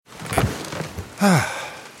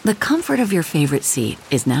The comfort of your favorite seat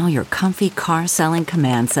is now your comfy car selling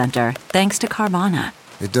command center, thanks to Carvana.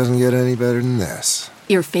 It doesn't get any better than this.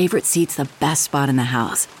 Your favorite seat's the best spot in the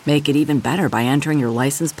house. Make it even better by entering your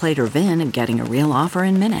license plate or VIN and getting a real offer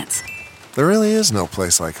in minutes. There really is no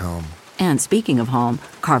place like home. And speaking of home,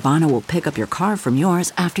 Carvana will pick up your car from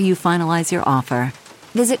yours after you finalize your offer.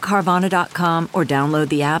 Visit Carvana.com or download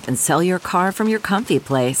the app and sell your car from your comfy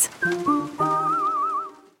place.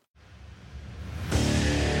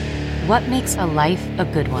 What makes a life a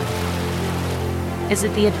good one? Is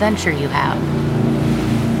it the adventure you have?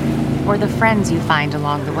 Or the friends you find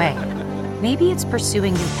along the way? Maybe it's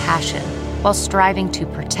pursuing your passion while striving to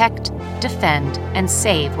protect, defend, and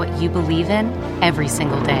save what you believe in every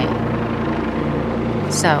single day.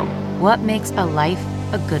 So, what makes a life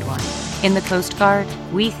a good one? In the Coast Guard,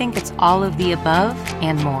 we think it's all of the above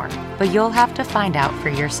and more, but you'll have to find out for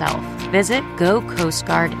yourself. Visit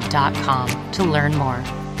gocoastguard.com to learn more.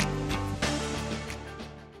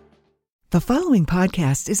 The following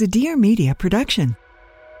podcast is a Dear Media production.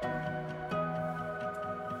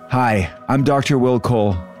 Hi, I'm Dr. Will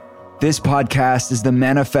Cole. This podcast is the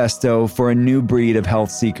manifesto for a new breed of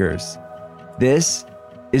health seekers. This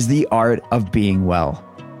is the art of being well.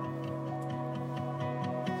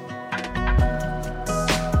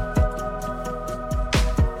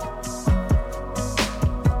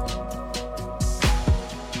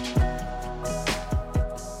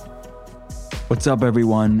 What's up,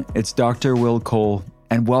 everyone? It's Dr. Will Cole,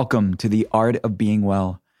 and welcome to the Art of Being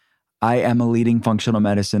Well. I am a leading functional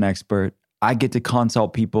medicine expert. I get to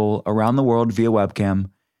consult people around the world via webcam.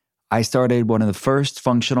 I started one of the first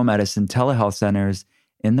functional medicine telehealth centers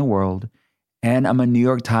in the world, and I'm a New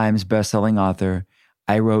York Times bestselling author.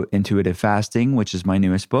 I wrote Intuitive Fasting, which is my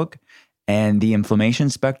newest book, and The Inflammation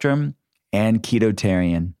Spectrum, and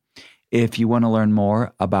Ketotarian. If you want to learn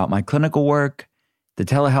more about my clinical work, the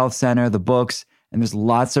telehealth center, the books, and there's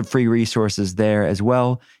lots of free resources there as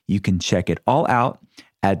well. You can check it all out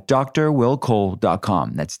at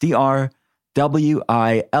drwillcole.com. That's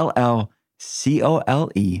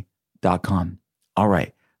drwillcole.com. All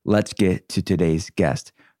right, let's get to today's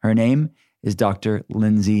guest. Her name is Dr.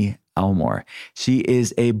 Lindsey Elmore. She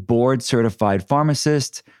is a board-certified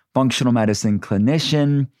pharmacist, functional medicine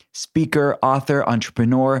clinician, speaker, author,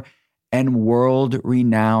 entrepreneur, and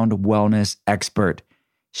world-renowned wellness expert.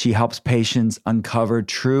 She helps patients uncover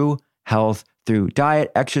true health through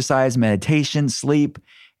diet, exercise, meditation, sleep,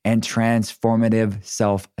 and transformative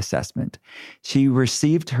self-assessment. She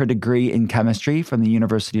received her degree in chemistry from the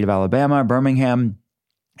University of Alabama, Birmingham,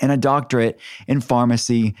 and a doctorate in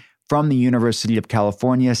pharmacy from the University of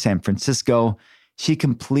California, San Francisco. She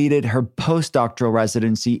completed her postdoctoral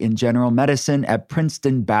residency in general medicine at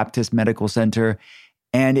Princeton Baptist Medical Center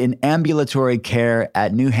and in ambulatory care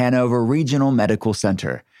at New Hanover Regional Medical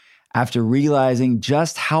Center. After realizing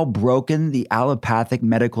just how broken the allopathic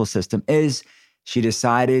medical system is, she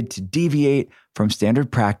decided to deviate from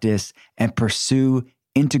standard practice and pursue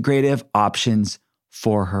integrative options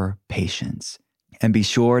for her patients. And be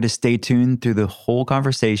sure to stay tuned through the whole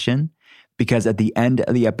conversation, because at the end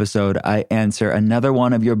of the episode, I answer another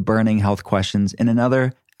one of your burning health questions in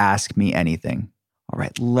another Ask Me Anything. All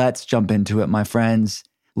right, let's jump into it, my friends.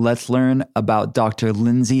 Let's learn about Dr.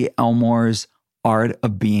 Lindsey Elmore's Art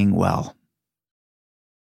of Being Well.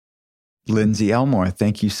 Lindsey Elmore,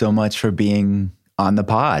 thank you so much for being on the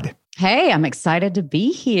pod. Hey, I'm excited to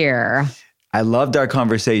be here. I loved our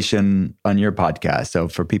conversation on your podcast. So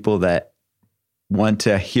for people that want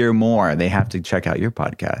to hear more, they have to check out your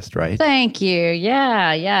podcast, right? Thank you.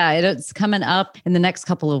 Yeah. It's coming up in the next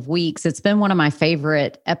couple of weeks. It's been one of my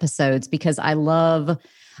favorite episodes because I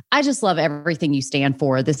just love everything you stand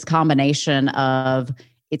for. This combination of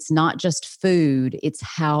it's not just food, it's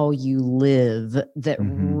how you live that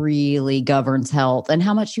really governs health and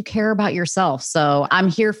how much you care about yourself. So I'm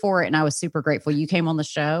here for it. And I was super grateful you came on the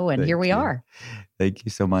show and here we are. Thank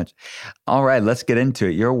you so much. All right, let's get into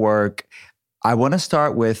it. Your work. I want to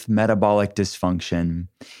start with metabolic dysfunction.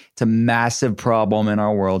 It's a massive problem in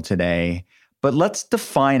our world today, but let's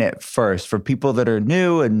define it first for people that are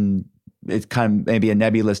new and it's kind of maybe a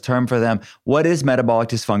nebulous term for them. What is metabolic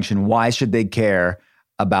dysfunction? Why should they care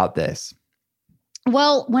about this?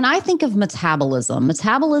 Well, when I think of metabolism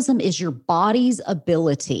is your body's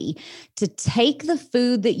ability to take the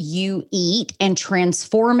food that you eat and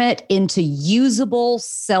transform it into usable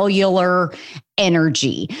cellular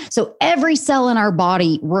energy. So every cell in our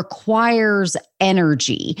body requires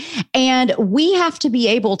energy, and we have to be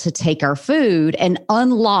able to take our food and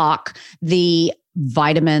unlock the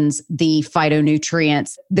vitamins, the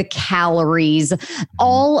phytonutrients, the calories,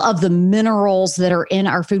 all of the minerals that are in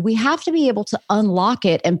our food. We have to be able to unlock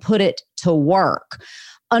it and put it to work.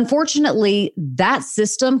 Unfortunately, that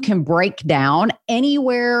system can break down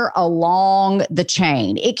anywhere along the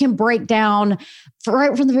chain. It can break down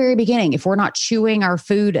right from the very beginning. If we're not chewing our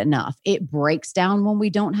food enough, it breaks down when we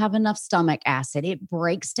don't have enough stomach acid. It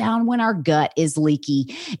breaks down when our gut is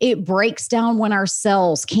leaky. It breaks down when our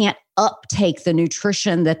cells can't uptake the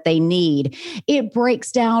nutrition that they need. It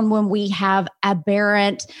breaks down when we have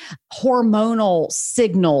aberrant hormonal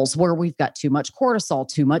signals where we've got too much cortisol,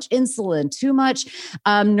 too much insulin, too much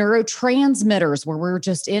neurotransmitters where we're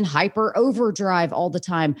just in hyper overdrive all the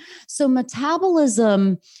time. So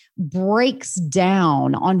metabolism breaks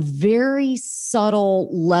down on very subtle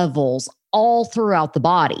levels all throughout the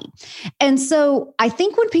body. And so I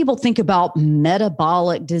think when people think about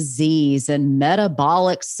metabolic disease and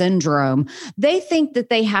metabolic syndrome, they think that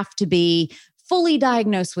they have to be fully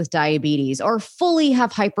diagnosed with diabetes or fully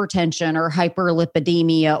have hypertension or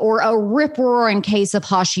hyperlipidemia or a rip-roaring case of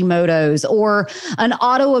Hashimoto's or an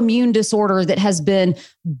autoimmune disorder that has been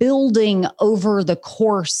building over the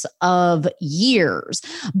course of years.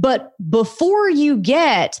 But before you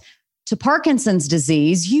get to Parkinson's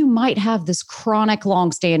disease, you might have this chronic,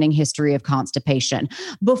 long-standing history of constipation.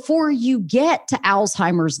 Before you get to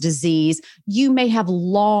Alzheimer's disease, you may have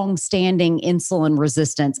long-standing insulin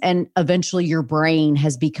resistance, and eventually your brain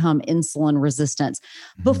has become insulin resistant.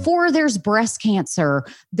 Before there's breast cancer,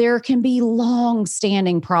 there can be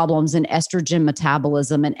long-standing problems in estrogen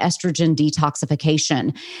metabolism and estrogen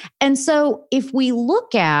detoxification. And so if we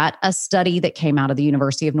look at a study that came out of the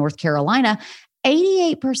University of North Carolina,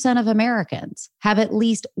 88% of Americans have at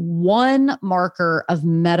least one marker of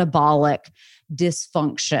metabolic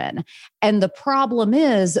dysfunction. And the problem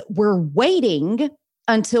is we're waiting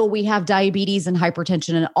until we have diabetes and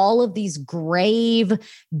hypertension and all of these grave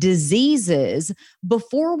diseases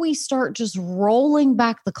before we start just rolling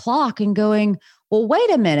back the clock and going, well, wait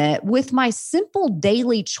a minute, with my simple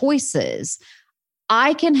daily choices,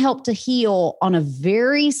 I can help to heal on a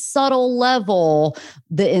very subtle level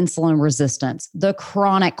the insulin resistance, the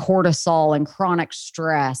chronic cortisol and chronic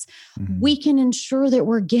stress. We can ensure that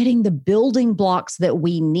we're getting the building blocks that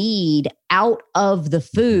we need out of the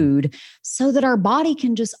food so that our body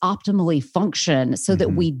can just optimally function so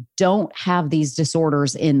that we don't have these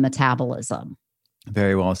disorders in metabolism.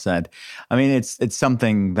 Very well said. I mean, it's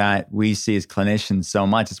something that we see as clinicians so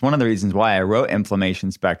much. It's one of the reasons why I wrote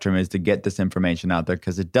Inflammation Spectrum, is to get this information out there,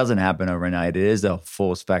 because it doesn't happen overnight. It is a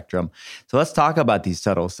full spectrum. So let's talk about these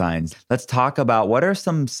subtle signs. Let's talk about what are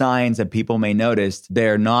some signs that people may notice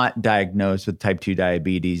they're not diagnosed with type 2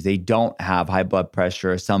 diabetes. They don't have high blood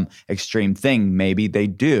pressure or some extreme thing. Maybe they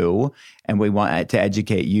do, and we want to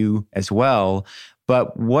educate you as well.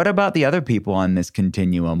 But what about the other people on this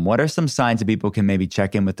continuum? What are some signs that people can maybe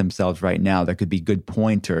check in with themselves right now that could be good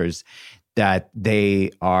pointers that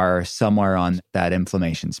they are somewhere on that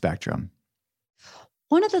inflammation spectrum?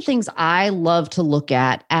 One of the things I love to look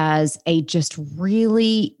at as a just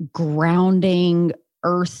really grounding,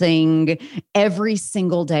 earthing, every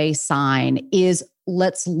single day sign is,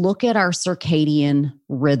 let's look at our circadian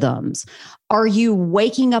rhythms. Are you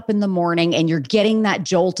waking up in the morning and you're getting that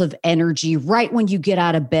jolt of energy right when you get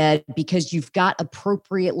out of bed because you've got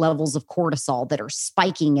appropriate levels of cortisol that are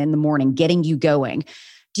spiking in the morning, getting you going?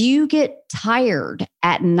 Do you get tired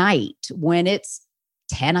at night when it's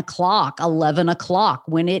 10 o'clock, 11 o'clock,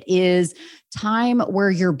 when it is time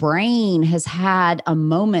where your brain has had a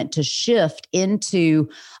moment to shift into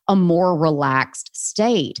a more relaxed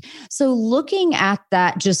state? So looking at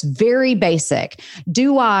that, just very basic,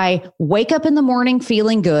 do I wake up in the morning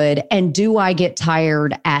feeling good, and do I get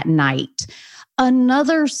tired at night?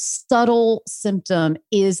 Another subtle symptom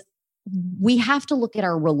is we have to look at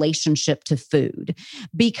our relationship to food,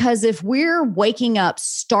 because if we're waking up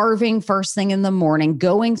starving first thing in the morning,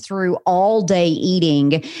 going through all day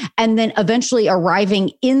eating, and then eventually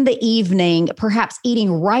arriving in the evening, perhaps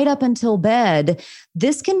eating right up until bed,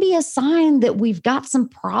 this can be a sign that we've got some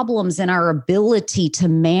problems in our ability to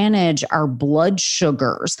manage our blood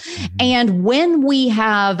sugars. And when we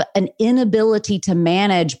have an inability to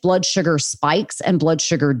manage blood sugar spikes and blood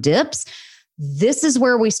sugar dips, this is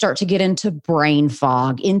where we start to get into brain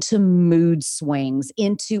fog, into mood swings,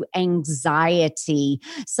 into anxiety.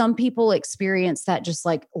 Some people experience that just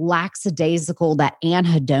like lackadaisical, that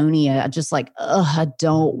anhedonia, just like, I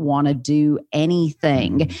don't want to do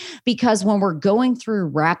anything. Because when we're going through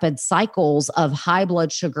rapid cycles of high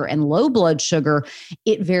blood sugar and low blood sugar,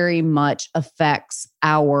 it very much affects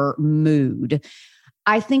our mood.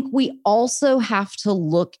 I think we also have to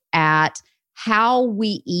look at how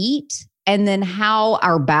we eat and then how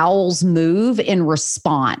our bowels move in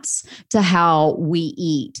response to how we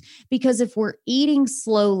eat. Because if we're eating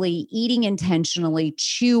slowly, eating intentionally,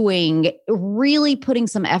 chewing, really putting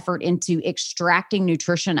some effort into extracting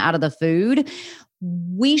nutrition out of the food,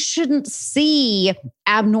 we shouldn't see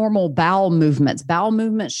abnormal bowel movements. Bowel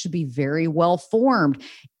movements should be very well formed.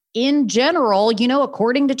 In general,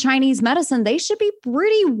 according to Chinese medicine, they should be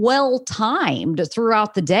pretty well timed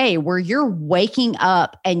throughout the day, where you're waking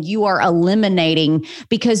up and you are eliminating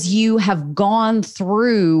because you have gone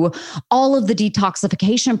through all of the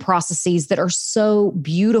detoxification processes that are so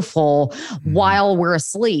beautiful while we're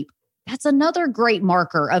asleep. That's another great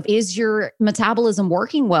marker of, is your metabolism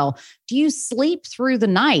working well? Do you sleep through the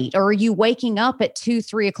night, or are you waking up at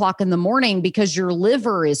 2-3 o'clock in the morning because your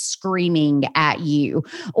liver is screaming at you?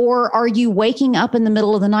 Or are you waking up in the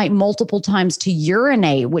middle of the night multiple times to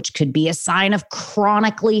urinate, which could be a sign of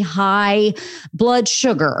chronically high blood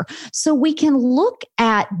sugar? So we can look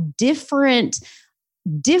at different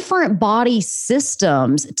body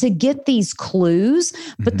systems to get these clues.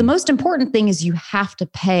 But the most important thing is you have to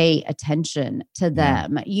pay attention to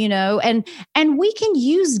them, and we can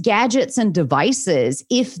use gadgets and devices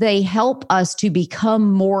if they help us to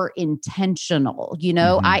become more intentional.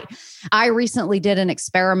 I recently did an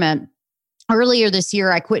experiment. Earlier this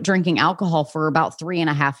year, I quit drinking alcohol for about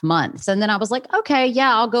 3.5 months. And then I was like, okay,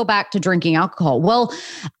 yeah, I'll go back to drinking alcohol. Well,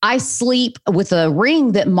 I sleep with a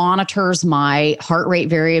ring that monitors my heart rate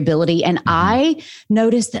variability. And I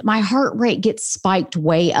noticed that my heart rate gets spiked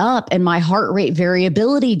way up and my heart rate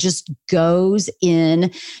variability just goes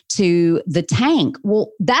in to the tank.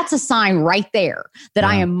 Well, that's a sign right there that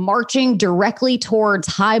I am marching directly towards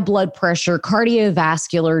high blood pressure,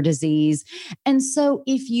 cardiovascular disease. And so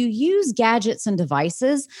if you use gadgets and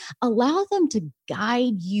devices, allow them to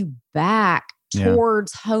guide you back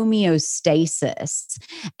towards homeostasis.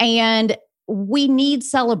 And we need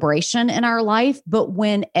celebration in our life, but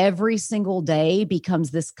when every single day becomes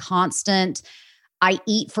this constant, I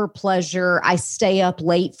eat for pleasure, I stay up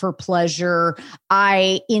late for pleasure,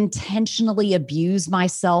 I intentionally abuse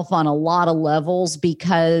myself on a lot of levels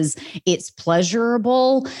because it's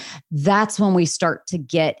pleasurable, that's when we start to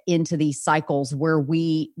get into these cycles where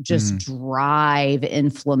we just drive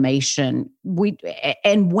inflammation.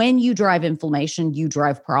 And when you drive inflammation, you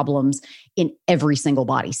drive problems in every single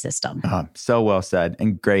body system. So well said,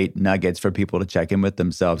 and great nuggets for people to check in with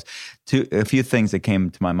themselves. A few things that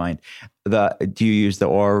came to my mind. Do you use the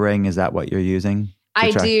Oura Ring? Is that what you're using?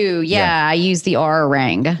 I do. Yeah, I use the Oura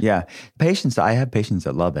Ring. Yeah. I have patients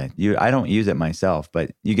that love it. I don't use it myself,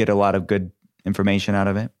 but you get a lot of good information out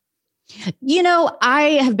of it.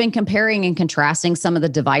 I have been comparing and contrasting some of the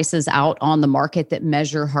devices out on the market that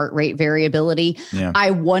measure heart rate variability. Yeah.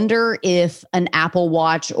 I wonder if an Apple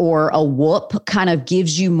Watch or a Whoop kind of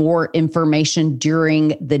gives you more information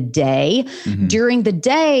during the day. During the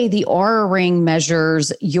day, the Oura Ring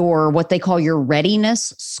measures what they call your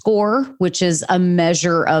readiness score, which is a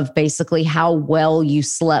measure of basically how well you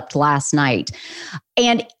slept last night.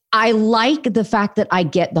 And I like the fact that I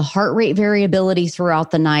get the heart rate variability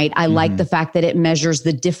throughout the night. I like the fact that it measures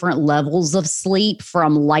the different levels of sleep,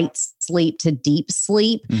 from light sleep to deep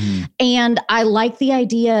sleep. And I like the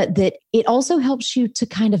idea that it also helps you to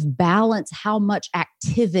kind of balance how much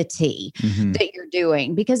activity that you're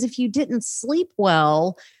doing. Because if you didn't sleep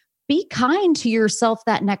well, be kind to yourself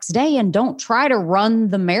that next day and don't try to run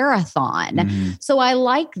the marathon. So I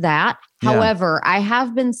like that. Yeah. However, I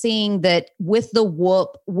have been seeing that with the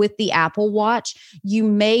Whoop, with the Apple Watch, you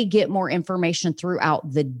may get more information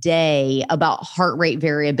throughout the day about heart rate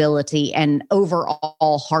variability and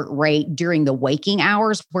overall heart rate during the waking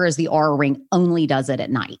hours, whereas the Oura Ring only does it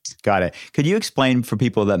at night. Got it. Could you explain for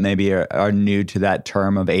people that maybe are new to that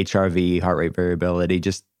term of HRV, heart rate variability,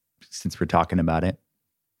 just since we're talking about it?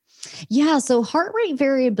 Yeah. So heart rate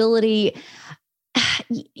variability,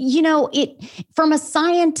 from a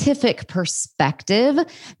scientific perspective,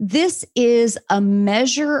 this is a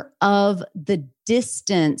measure of the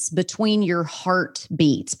distance between your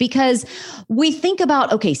heartbeats, because we think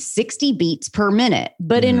about, 60 beats per minute,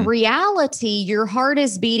 but in reality, your heart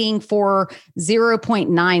is beating for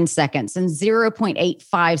 0.9 seconds and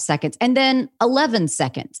 0.85 seconds, and then 11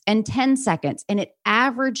 seconds and 10 seconds, and it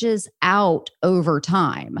averages out over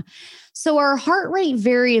time. So our heart rate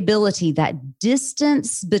variability, that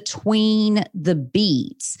distance between the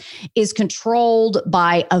beats, is controlled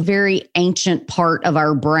by a very ancient part of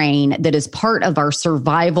our brain that is part of our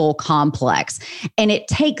survival complex. And it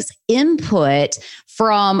takes input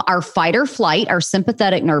from our fight or flight, our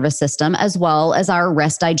sympathetic nervous system, as well as our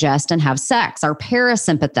rest, digest, and have sex, our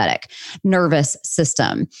parasympathetic nervous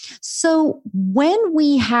system. So when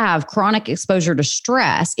we have chronic exposure to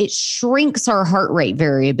stress, it shrinks our heart rate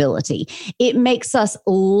variability. It makes us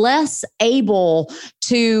less able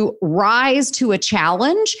to rise to a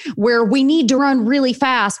challenge where we need to run really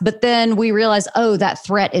fast, but then we realize, oh, that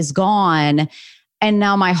threat is gone. And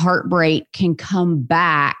now my heart rate can come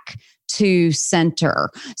back to center.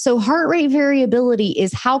 So heart rate variability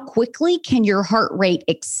is how quickly can your heart rate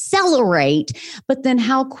accelerate, but then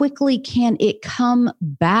how quickly can it come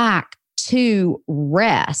back to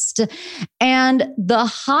rest. And the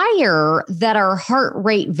higher that our heart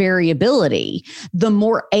rate variability, the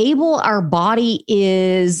more able our body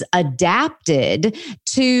is adapted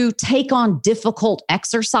to take on difficult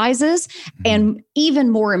exercises. And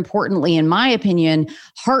even more importantly, in my opinion,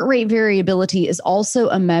 heart rate variability is also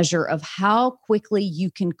a measure of how quickly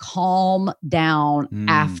you can calm down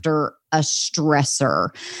after a stressor.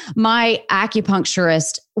 My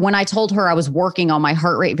acupuncturist, when I told her I was working on my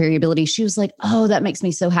heart rate variability, she was like, oh, that makes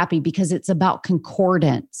me so happy because it's about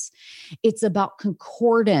concordance. It's about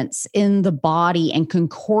concordance in the body and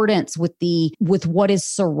concordance with what is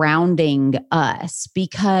surrounding us,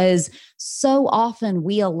 because so often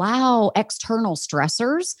we allow external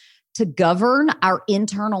stressors to govern our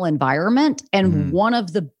internal environment. And one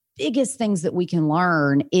of the biggest things that we can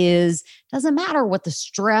learn is doesn't matter what the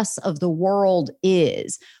stress of the world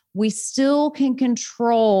is, we still can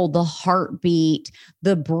control the heartbeat,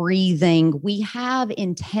 the breathing. We have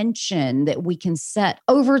intention that we can set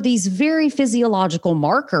over these very physiological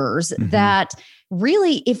markers that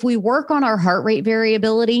really, if we work on our heart rate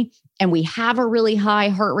variability and we have a really high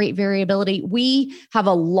heart rate variability, we have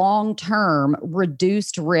a long-term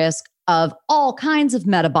reduced risk of all kinds of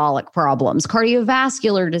metabolic problems,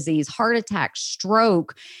 cardiovascular disease, heart attack,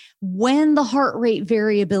 stroke. When the heart rate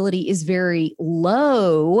variability is very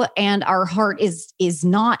low and our heart is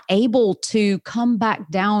not able to come back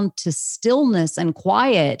down to stillness and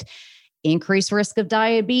quiet, increased risk of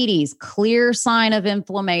diabetes, clear sign of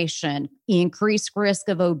inflammation, increased risk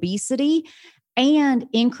of obesity, and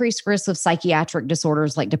increased risk of psychiatric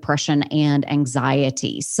disorders like depression and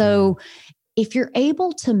anxiety. So if you're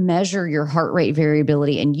able to measure your heart rate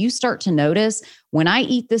variability and you start to notice when I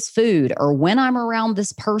eat this food or when I'm around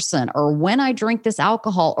this person or when I drink this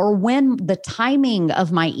alcohol or when the timing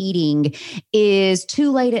of my eating is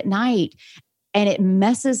too late at night and it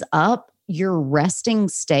messes up your resting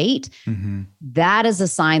state, that is a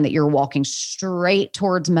sign that you're walking straight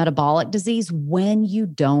towards metabolic disease when you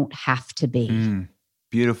don't have to be.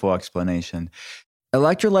 Beautiful explanation.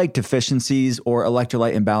 Electrolyte deficiencies or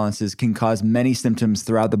electrolyte imbalances can cause many symptoms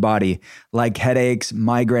throughout the body, like headaches,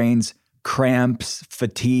 migraines, cramps,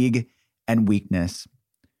 fatigue, and weakness.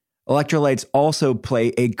 Electrolytes also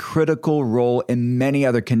play a critical role in many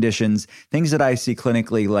other conditions, things that I see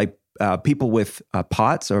clinically, like people with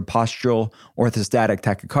POTS or postural orthostatic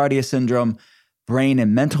tachycardia syndrome, brain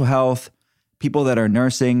and mental health, people that are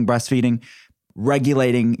nursing, breastfeeding,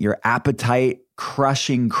 regulating your appetite,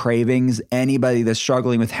 crushing cravings, anybody that's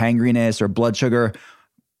struggling with hangriness or blood sugar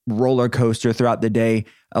roller coaster throughout the day,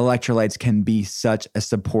 electrolytes can be such a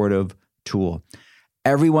supportive tool.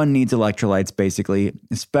 Everyone needs electrolytes, basically,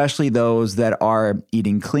 especially those that are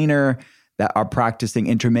eating cleaner, that are practicing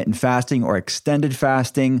intermittent fasting or extended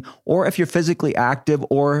fasting, or if you're physically active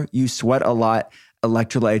or you sweat a lot,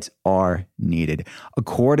 electrolytes are needed.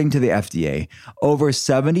 According to the FDA, over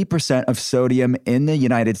 70% of sodium in the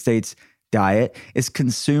United States diet is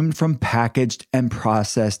consumed from packaged and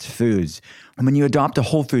processed foods. And when you adopt a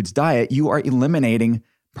whole foods diet, you are eliminating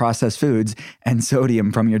processed foods and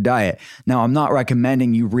sodium from your diet. Now, I'm not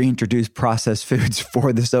recommending you reintroduce processed foods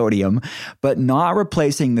for the sodium, but not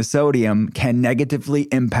replacing the sodium can negatively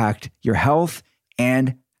impact your health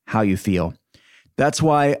and how you feel. That's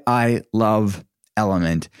why I love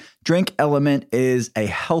Element. Drink Element is a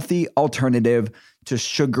healthy alternative to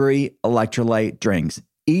sugary electrolyte drinks.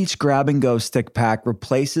 Each grab-and-go stick pack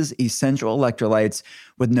replaces essential electrolytes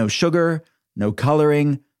with no sugar, no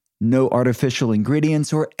coloring, no artificial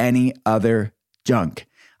ingredients, or any other junk.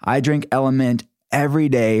 I drink Element every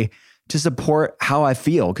day to support how I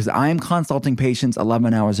feel because I am consulting patients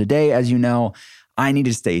 11 hours a day. As you know, I need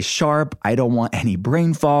to stay sharp. I don't want any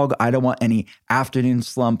brain fog. I don't want any afternoon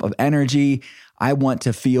slump of energy. I want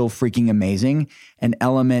to feel freaking amazing, and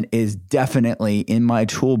Element is definitely in my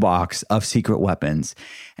toolbox of secret weapons.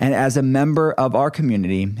 And as a member of our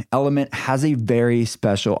community, Element has a very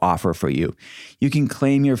special offer for you. You can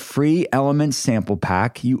claim your free Element sample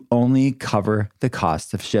pack. You only cover the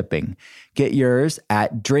cost of shipping. Get yours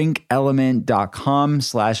at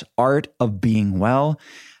drinkelement.com/artofbeingwell.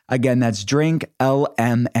 Again, that's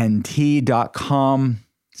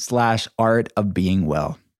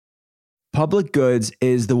drinklmnt.com/artofbeingwell. Public Goods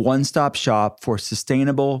is the one-stop shop for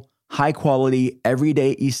sustainable, high-quality,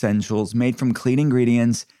 everyday essentials made from clean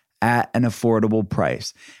ingredients at an affordable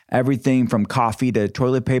price. Everything from coffee to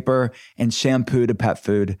toilet paper and shampoo to pet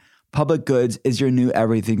food. Public Goods is your new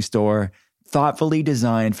everything store, thoughtfully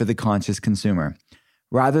designed for the conscious consumer.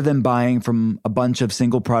 Rather than buying from a bunch of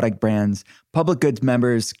single product brands, Public Goods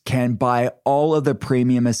members can buy all of the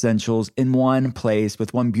premium essentials in one place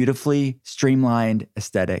with one beautifully streamlined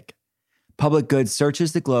aesthetic. Public Goods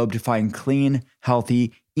searches the globe to find clean,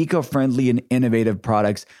 healthy, eco-friendly, and innovative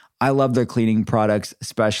products. I love their cleaning products,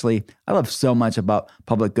 especially. I love so much about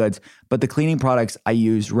Public Goods, but the cleaning products I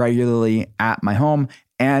use regularly at my home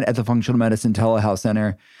and at the Functional Medicine Telehealth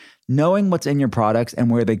Center. Knowing what's in your products and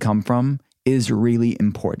where they come from is really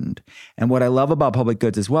important. And what I love about Public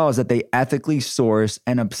Goods as well is that they ethically source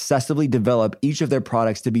and obsessively develop each of their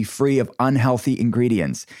products to be free of unhealthy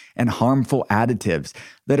ingredients and harmful additives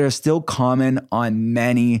that are still common on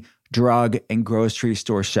many drug and grocery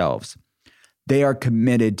store shelves. They are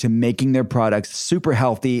committed to making their products super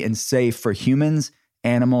healthy and safe for humans,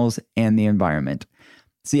 animals, and the environment.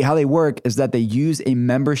 See, how they work is that they use a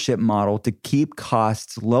membership model to keep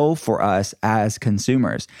costs low for us as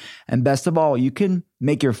consumers. And best of all, you can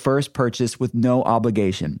make your first purchase with no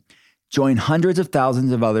obligation. Join hundreds of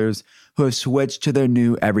thousands of others who have switched to their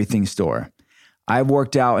new everything store. I've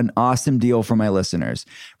worked out an awesome deal for my listeners.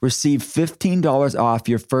 Receive $15 off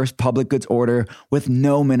your first Public Goods order with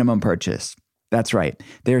no minimum purchase. That's right.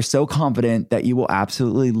 They are so confident that you will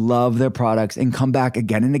absolutely love their products and come back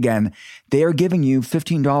again and again. They are giving you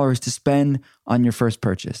 $15 to spend on your first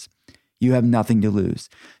purchase. You have nothing to lose.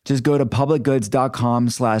 Just go to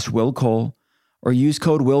publicgoods.com/WillCole or use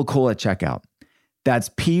code WillCole at checkout. That's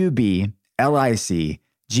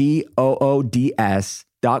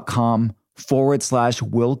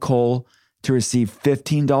PUBLICGOODS.com/WillCole to receive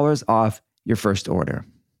 $15 off your first order.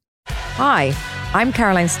 Hi, I'm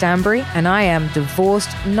Caroline Stanbury, and I am divorced,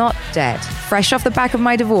 not dead. Fresh off the back of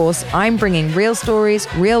my divorce, I'm bringing real stories,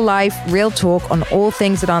 real life, real talk on all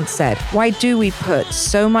things that aren't said. Why do we put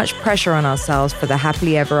so much pressure on ourselves for the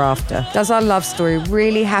happily ever after? Does our love story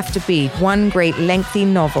really have to be one great lengthy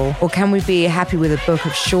novel, or can we be happy with a book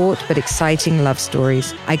of short but exciting love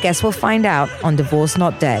stories? I guess we'll find out on Divorced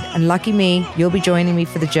Not Dead. And lucky me, you'll be joining me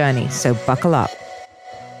for the journey, so buckle up.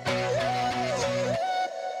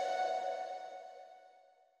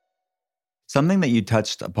 Something that you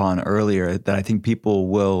touched upon earlier that I think people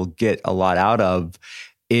will get a lot out of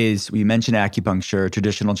is, we mentioned acupuncture,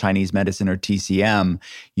 traditional Chinese medicine, or TCM.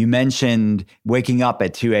 You mentioned waking up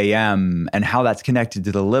at 2 a.m. and how that's connected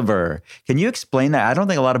to the liver. Can you explain that? I don't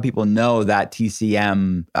think a lot of people know that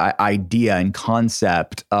TCM idea and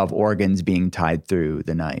concept of organs being tied through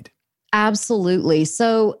the night. Absolutely.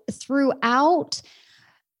 So throughout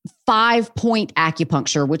 5-point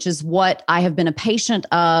acupuncture, which is what I have been a patient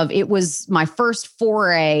of. It was my first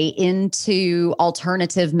foray into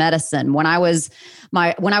alternative medicine. When I was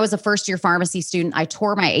a first-year pharmacy student, I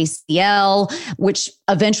tore my ACL, which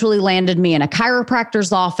eventually landed me in a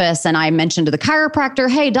chiropractor's office. And I mentioned to the chiropractor,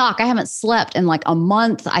 "Hey, doc, I haven't slept in like a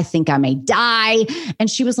month. I think I may die." And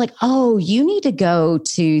she was like, "Oh, you need to go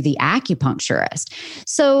to the acupuncturist."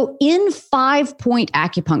 So in 5-point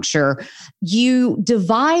acupuncture, you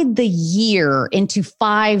divide the year into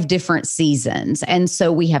 5 different seasons. And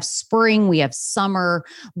so we have spring, we have summer,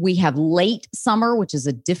 we have late summer, which is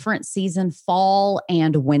a different season, fall,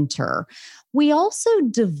 and winter. We also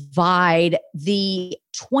divide the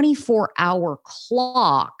 24-hour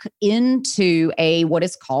clock into what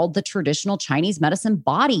is called the traditional Chinese medicine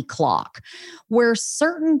body clock, where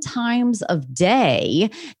certain times of day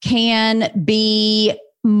can be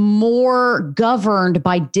more governed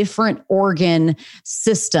by different organ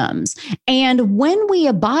systems. And when we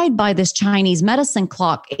abide by this Chinese medicine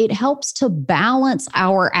clock, it helps to balance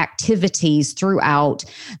our activities throughout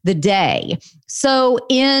the day. So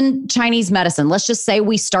in Chinese medicine, let's just say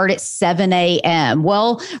we start at 7 a.m.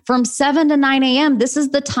 Well, from 7 to 9 a.m., this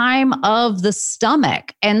is the time of the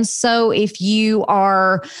stomach. And so if you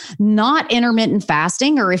are not intermittent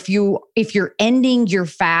fasting, or if you're ending your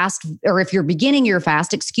fast, or if you're beginning your fast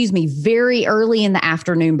very early in the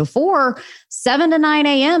afternoon before 7 to 9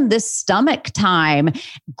 a.m., this stomach time,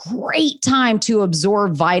 great time to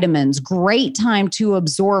absorb vitamins, great time to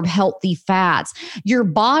absorb healthy fats. Your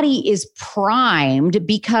body is primed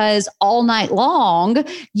because all night long,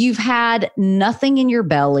 you've had nothing in your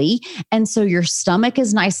belly. And so your stomach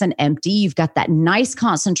is nice and empty. You've got that nice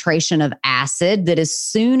concentration of acid that as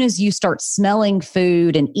soon as you start smelling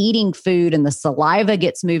food and eating food and the saliva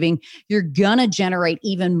gets moving, you're going to generate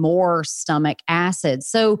even more stomach acid.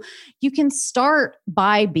 So you can start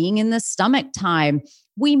by being in the stomach time.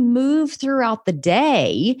 We move throughout the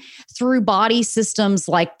day through body systems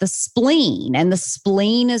like the spleen, and the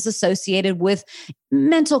spleen is associated with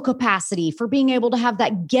mental capacity for being able to have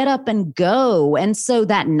that get up and go. And so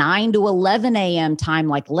that 9 to 11 a.m. time,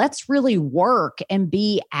 like let's really work and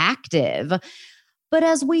be active. But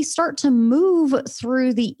as we start to move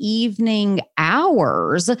through the evening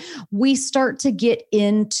hours, we start to get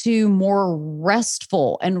into more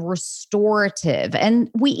restful and restorative. And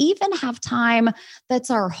we even have time that's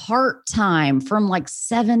our heart time from like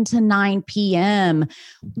 7 to 9 p.m.,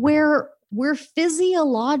 where we're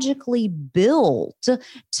physiologically built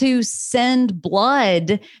to send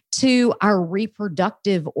blood to our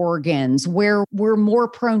reproductive organs, where we're more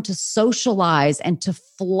prone to socialize and to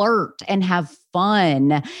flirt and have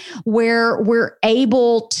fun, where we're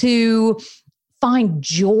able to find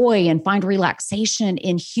joy and find relaxation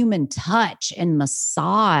in human touch and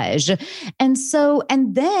massage. And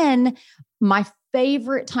then my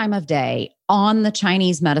favorite time of day on the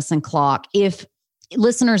Chinese medicine clock,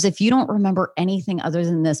 listeners, if you don't remember anything other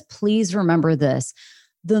than this, please remember this.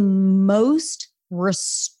 The most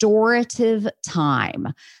restorative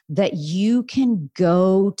time that you can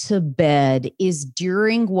go to bed is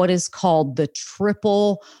during what is called the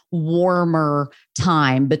triple warmer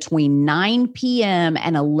time between 9 p.m.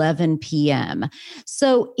 and 11 p.m.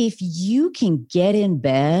 So if you can get in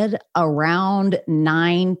bed around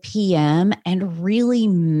 9 p.m. and really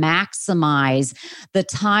maximize the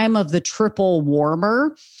time of the triple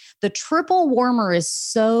warmer is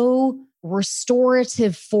so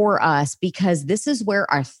restorative for us because this is where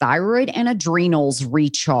our thyroid and adrenals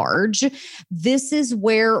recharge. This is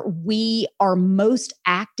where we are most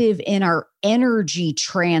active in our energy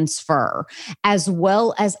transfer, as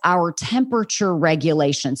well as our temperature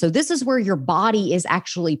regulation. So this is where your body is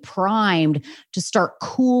actually primed to start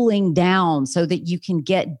cooling down so that you can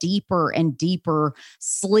get deeper and deeper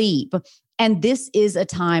sleep. And this is a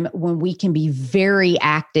time when we can be very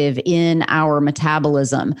active in our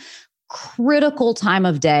metabolism. Critical time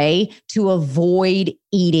of day to avoid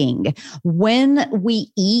eating. When we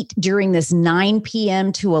eat during this 9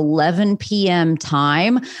 p.m. to 11 p.m.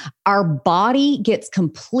 time, our body gets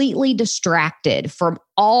completely distracted from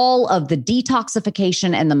all of the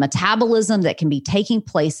detoxification and the metabolism that can be taking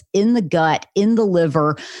place in the gut, in the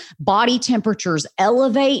liver. Body temperatures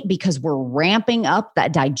elevate because we're ramping up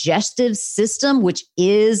that digestive system, which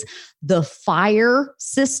is the fire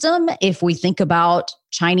system. If we think about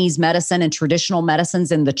Chinese medicine and traditional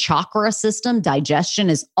medicines in the chakra system, digestion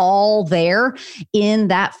is all there in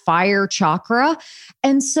that fire chakra.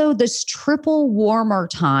 And so this triple warmer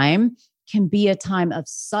time can be a time of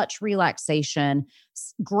such relaxation,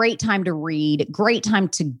 great time to read, great time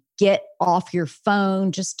to get off your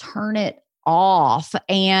phone, just turn it off.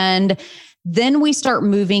 And then we start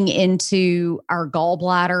moving into our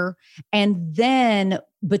gallbladder. And then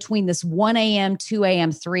between this 1 a.m., 2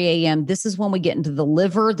 a.m., 3 a.m., this is when we get into the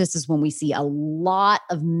liver. This is when we see a lot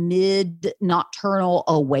of mid-nocturnal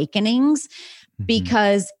awakenings.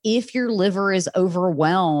 Because if your liver is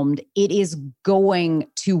overwhelmed, it is going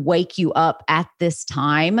to wake you up at this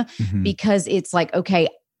time because it's like, okay,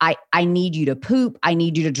 I need you to poop. I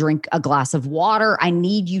need you to drink a glass of water. I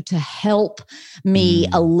need you to help me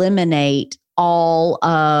eliminate all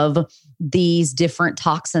of these different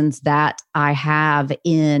toxins that I have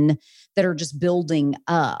that are just building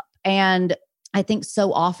up. And I think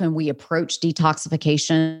so often we approach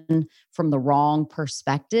detoxification from the wrong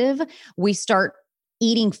perspective. We start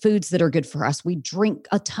eating foods that are good for us. We drink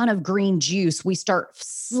a ton of green juice. We start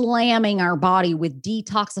slamming our body with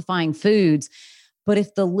detoxifying foods. But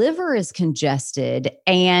if the liver is congested,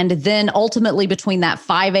 and then ultimately between that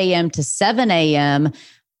 5 a.m. to 7 a.m.,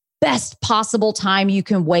 best possible time you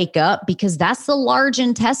can wake up, because that's the large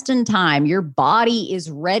intestine time. Your body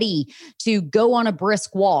is ready to go on a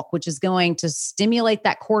brisk walk, which is going to stimulate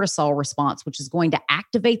that cortisol response, which is going to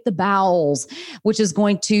activate the bowels, which is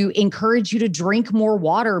going to encourage you to drink more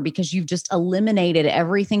water because you've just eliminated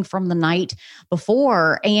everything from the night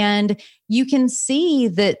before. And you can see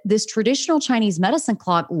that this traditional Chinese medicine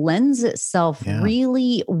clock lends itself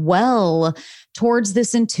really well towards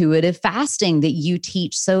this intuitive fasting that you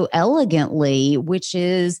teach so elegantly, which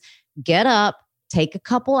is get up, take a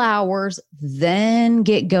couple hours, then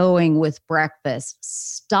get going with breakfast.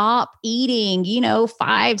 Stop eating,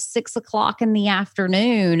 5, 6 o'clock in the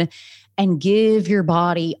afternoon, and give your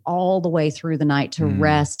body all the way through the night to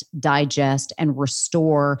rest, digest, and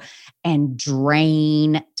restore and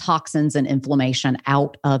drain toxins and inflammation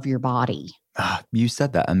out of your body. You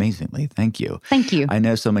said that amazingly. Thank you. Thank you. I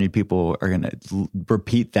know so many people are going to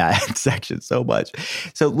repeat that section so much.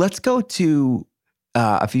 So let's go to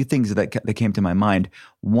a few things that came to my mind.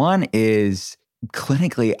 One is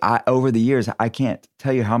clinically, over the years, I can't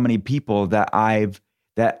tell you how many people that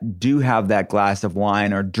do have that glass of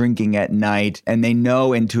wine or drinking at night, and they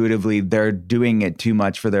know intuitively they're doing it too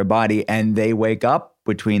much for their body, and they wake up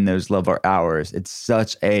between those lower hours.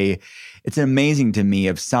 It's amazing to me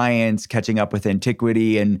of science catching up with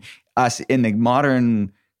antiquity and us in the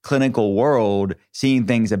modern clinical world seeing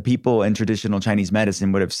things that people in traditional Chinese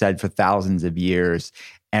medicine would have said for thousands of years,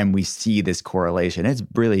 and we see this correlation.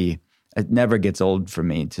 It never gets old for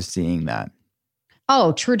me to seeing that.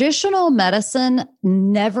 Oh, traditional medicine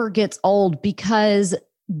never gets old because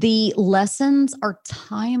the lessons are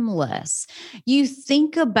timeless. You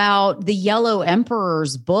think about the Yellow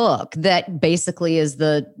Emperor's book that basically is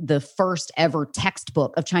the first ever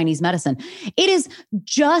textbook of Chinese medicine. It is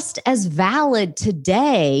just as valid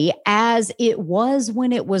today as it was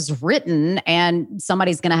when it was written. And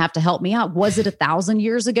somebody's going to have to help me out. Was it 1,000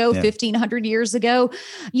 years ago, 1,500 years ago?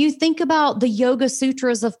 You think about the Yoga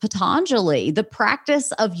Sutras of Patanjali, the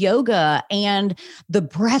practice of yoga and the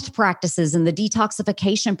breath practices and the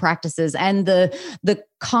detoxification practices and the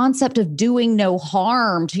concept of doing no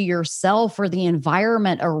harm to yourself or the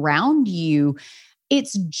environment around you.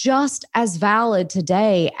 It's just as valid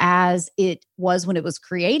today as it was when it was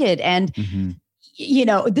created. And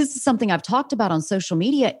this is something I've talked about on social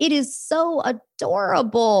media. It is so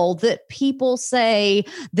adorable that people say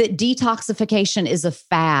that detoxification is a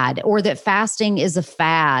fad or that fasting is a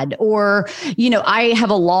fad. Or, I have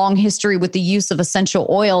a long history with the use of essential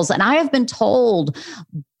oils, and I have been told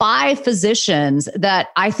by physicians that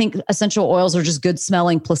I think essential oils are just good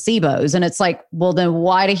smelling placebos. And it's like, well, then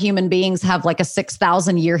why do human beings have like a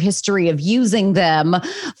 6,000 year history of using them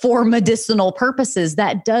for medicinal purposes?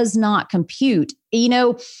 That does not compute.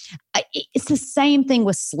 It's the same thing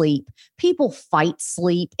with sleep. People fight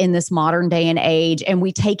sleep in this modern day and age, and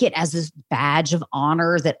we take it as this badge of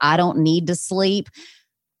honor that I don't need to sleep.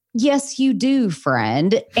 Yes, you do,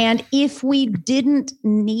 friend. And if we didn't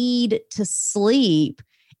need to sleep,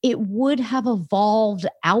 it would have evolved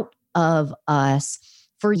out of us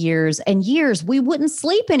for years and years. We wouldn't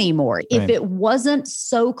sleep anymore. Right. If it wasn't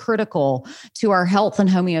so critical to our health and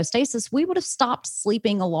homeostasis, we would have stopped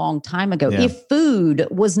sleeping a long time ago. Yeah. If food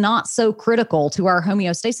was not so critical to our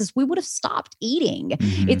homeostasis, we would have stopped eating.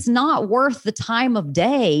 Mm-hmm. It's not worth the time of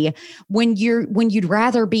day when you'd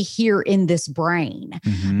rather be here in this brain.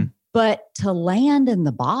 Mm-hmm. But to land in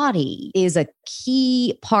the body is a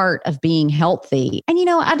key part of being healthy. And,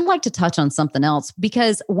 I'd like to touch on something else,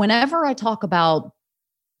 because whenever I talk about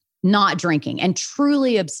not drinking and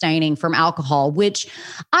truly abstaining from alcohol, which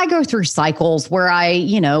I go through cycles where I,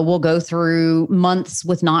 will go through months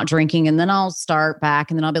with not drinking, and then I'll start back,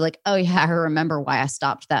 and then I'll be like, oh yeah, I remember why I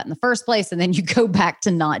stopped that in the first place. And then you go back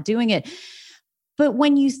to not doing it. But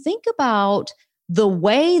when you think about the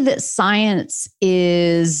way that science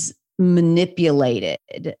is manipulated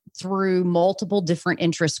through multiple different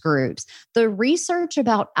interest groups, the research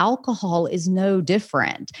about alcohol is no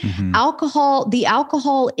different. Mm-hmm. The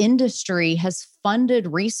alcohol industry has funded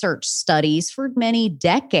research studies for many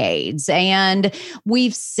decades, and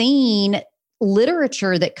we've seen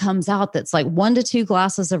literature that comes out that's like 1 to 2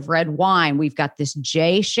 glasses of red wine. We've got this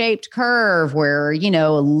J-shaped curve where,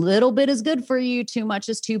 a little bit is good for you, too much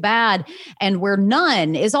is too bad, and where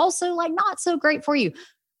none is also like not so great for you.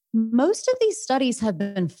 Most of these studies have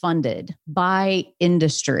been funded by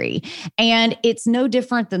industry, and it's no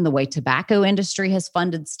different than the way tobacco industry has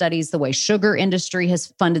funded studies, the way sugar industry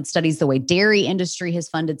has funded studies, the way dairy industry has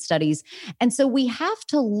funded studies. And so we have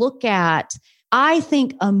to look at, I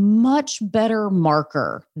think, a much better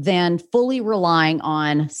marker than fully relying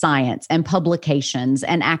on science and publications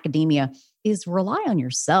and academia is rely on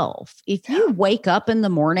yourself. If you wake up in the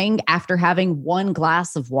morning after having 1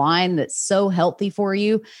 glass of wine that's so healthy for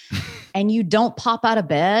you and you don't pop out of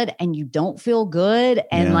bed and you don't feel good,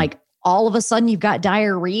 and like all of a sudden you've got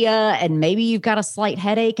diarrhea and maybe you've got a slight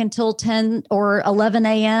headache until 10 or 11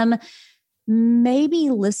 a.m., maybe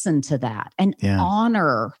listen to that and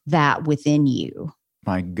honor that within you.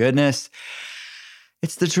 My goodness.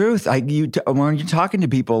 It's the truth. When you're talking to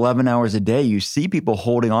people 11 hours a day, you see people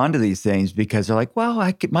holding on to these things because they're like,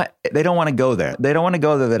 well, they don't want to go there. They don't want to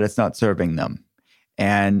go there that it's not serving them.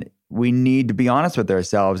 And we need to be honest with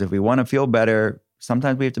ourselves. If we want to feel better,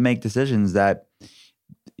 sometimes we have to make decisions that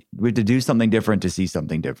we have to do something different to see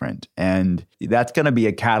something different. And that's going to be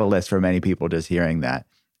a catalyst for many people just hearing that.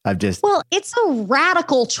 Well, it's a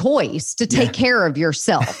radical choice to take care of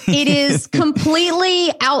yourself. It is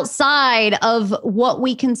completely outside of what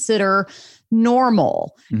we consider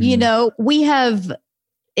normal. Mm-hmm. You know, we have,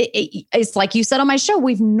 it's like you said on my show,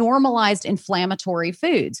 we've normalized inflammatory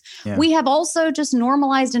foods. Yeah. We have also just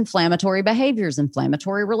normalized inflammatory behaviors,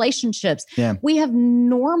 inflammatory relationships. Yeah. We have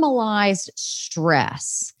normalized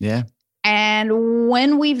stress. Yeah. And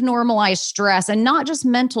when we've normalized stress, and not just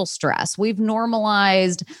mental stress, we've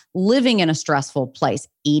normalized living in a stressful place,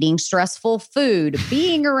 eating stressful food,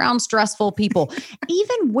 being around stressful people,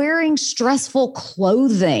 even wearing stressful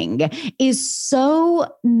clothing is so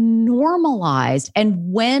normalized.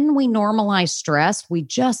 And when we normalize stress, we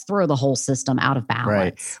just throw the whole system out of balance.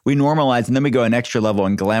 Right. We normalize, and then we go an extra level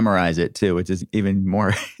and glamorize it too, which is even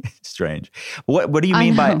more strange. What do you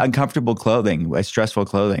mean by uncomfortable clothing, stressful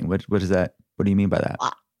clothing? What is that? What do you mean by that?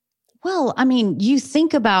 Well, I mean, you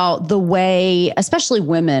think about the way, especially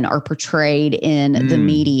women are portrayed in the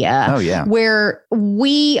media. Oh, yeah. Where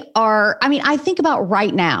we are, I mean, I think about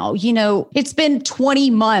right now, you know, it's been 20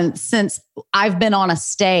 months since I've been on a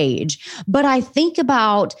stage, but I think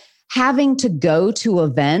about having to go to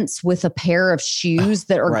events with a pair of shoes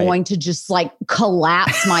that are going to just like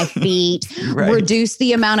collapse my feet, reduce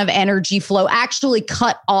the amount of energy flow, actually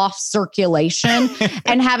cut off circulation,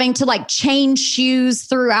 and having to like change shoes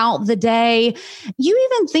throughout the day. You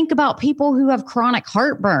even think about people who have chronic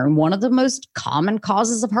heartburn. One of the most common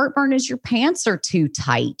causes of heartburn is your pants are too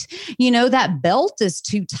tight. You know, that belt is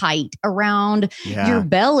too tight around your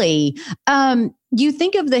belly. You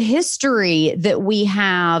think of the history that we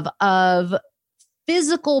have of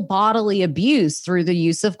physical bodily abuse through the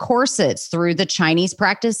use of corsets, through the Chinese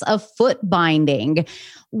practice of foot binding.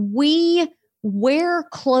 We wear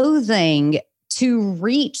clothing to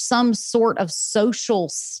reach some sort of social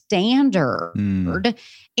standard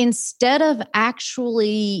instead of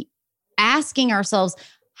actually asking ourselves,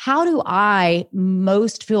 how do I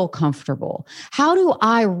most feel comfortable? How do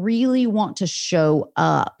I really want to show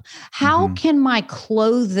up? How can my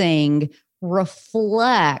clothing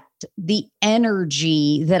reflect the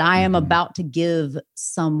energy that I am about to give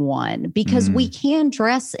someone? Because we can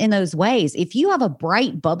dress in those ways. If you have a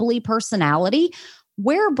bright, bubbly personality,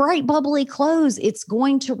 wear bright, bubbly clothes. It's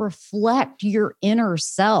going to reflect your inner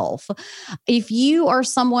self. If you are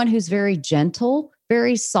someone who's very gentle,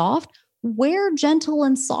 very soft, wear gentle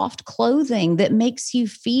and soft clothing that makes you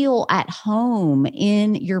feel at home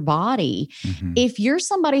in your body. If you're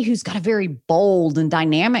somebody who's got a very bold and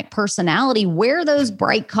dynamic personality, wear those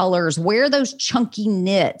bright colors, wear those chunky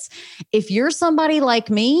knits. If you're somebody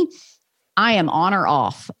like me, I am on or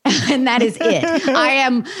off, and that is it.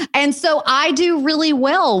 And so I do really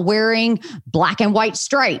well wearing black and white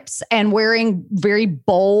stripes and wearing very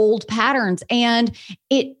bold patterns. And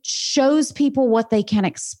it shows people what they can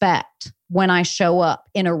expect when I show up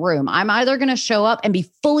in a room. I'm either going to show up and be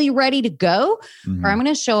fully ready to go, or I'm going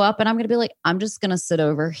to show up and I'm going to be like, I'm just going to sit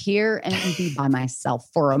over here and be by myself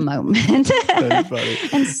for a moment. That's funny.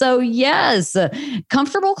 And so, yes,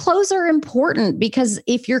 comfortable clothes are important, because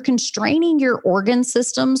if you're constraining your organ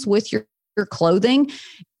systems with your clothing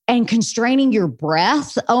and constraining your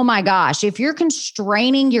breath, oh my gosh, if you're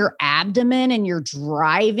constraining your abdomen and you're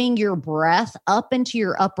driving your breath up into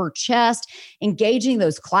your upper chest, engaging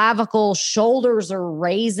those clavicles, shoulders are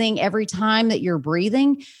raising every time that you're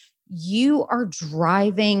breathing, you are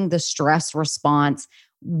driving the stress response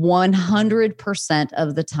 100%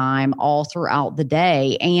 of the time, all throughout the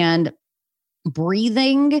day. And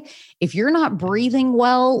breathing, if you're not breathing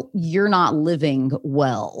well, you're not living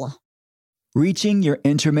well. Reaching your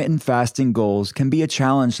intermittent fasting goals can be a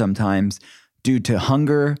challenge sometimes due to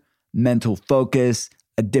hunger, mental focus,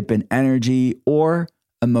 a dip in energy, or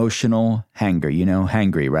emotional hanger. You know,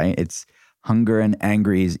 hangry, right? It's hunger and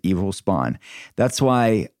angry's evil spawn. That's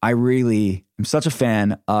why I really am such a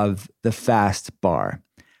fan of the Fast Bar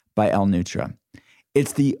by L Nutra.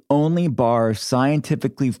 It's the only bar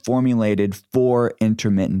scientifically formulated for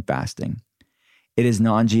intermittent fasting. It is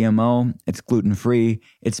non-GMO, it's gluten-free,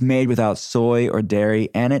 it's made without soy or dairy,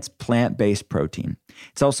 and it's plant-based protein.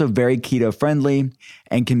 It's also very keto-friendly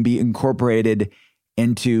and can be incorporated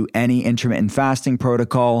into any intermittent fasting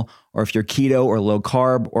protocol, or if you're keto or low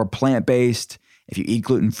carb or plant-based, if you eat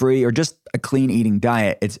gluten-free or just a clean eating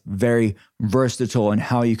diet, it's very versatile in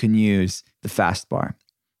how you can use the Fast Bar.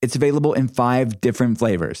 It's available in 5 different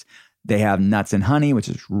flavors. They have nuts and honey, which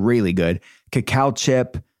is really good, cacao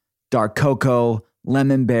chip, dark cocoa,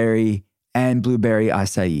 lemon berry, and blueberry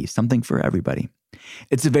acai, something for everybody.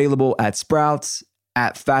 It's available at Sprouts,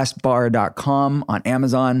 at fastbar.com, on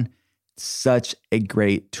Amazon. Such a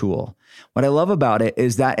great tool. What I love about it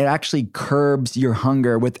is that it actually curbs your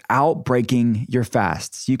hunger without breaking your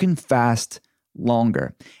fasts. You can fast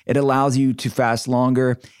longer. It allows you to fast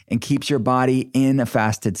longer and keeps your body in a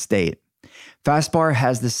fasted state. FastBar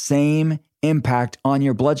has the same impact on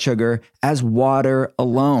your blood sugar as water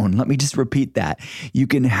alone. Let me just repeat that. You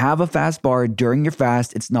can have a fast bar during your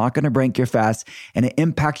fast. It's not going to break your fast, and it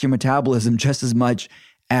impacts your metabolism just as much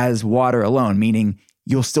as water alone, meaning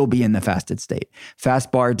you'll still be in the fasted state.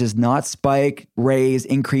 Fast bar does not spike, raise,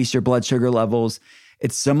 increase your blood sugar levels.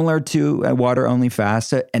 It's similar to a water-only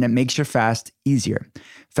fast, and it makes your fast easier.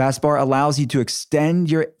 Fast bar allows you to extend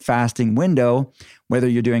your fasting window, whether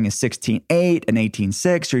you're doing a 16-8, an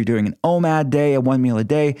 18-6, or you're doing an OMAD day, a 1 meal a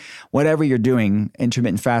day, whatever you're doing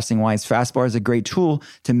intermittent fasting-wise, Fast Bar is a great tool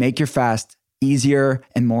to make your fast easier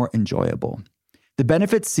and more enjoyable. The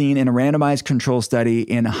benefits seen in a randomized control study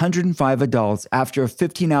in 105 adults after a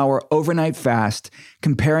 15-hour overnight fast,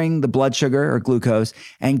 comparing the blood sugar or glucose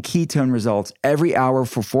and ketone results every hour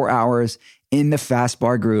for 4 hours in the Fast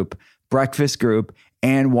Bar group, breakfast group,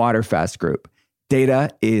 and water fast group. Data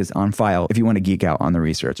is on file if you want to geek out on the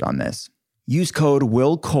research on this. Use code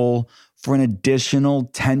WILLCOLE for an additional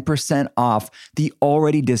 10% off the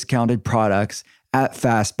already discounted products at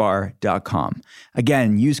fastbar.com.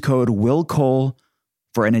 Again, use code WILLCOLE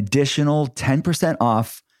for an additional 10%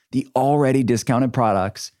 off the already discounted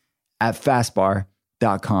products at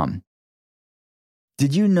fastbar.com.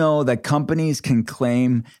 Did you know that companies can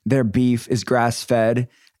claim their beef is grass-fed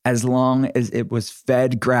as long as it was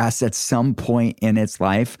fed grass at some point in its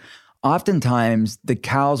life? Oftentimes, the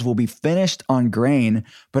cows will be finished on grain,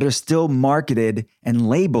 but are still marketed and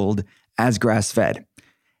labeled as grass-fed.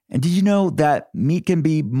 And did you know that meat can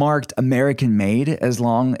be marked American-made as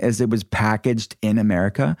long as it was packaged in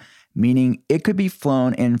America? Meaning it could be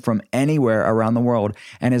flown in from anywhere around the world.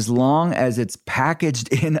 And as long as it's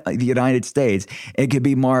packaged in the United States, it could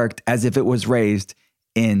be marked as if it was raised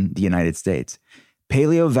in the United States.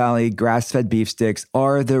 Paleo Valley grass-fed beef sticks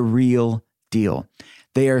are the real deal.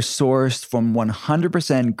 They are sourced from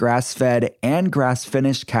 100% grass-fed and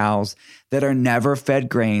grass-finished cows that are never fed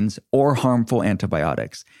grains or harmful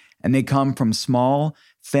antibiotics. And they come from small,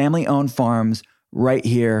 family-owned farms right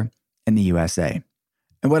here in the USA.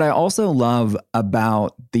 And what I also love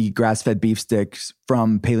about the grass-fed beef sticks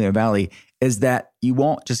from Paleo Valley is that you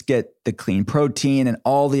won't just get the clean protein and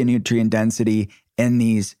all the nutrient density in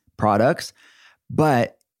these products,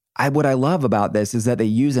 but what I love about this is that they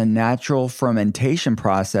use a natural fermentation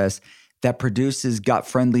process that produces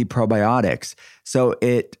gut-friendly probiotics. So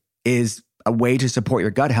it is a way to support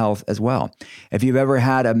your gut health as well. If you've ever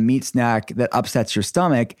had a meat snack that upsets your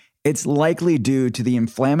stomach, it's likely due to the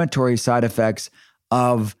inflammatory side effects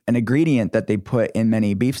of an ingredient that they put in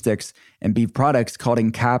many beef sticks and beef products called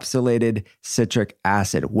encapsulated citric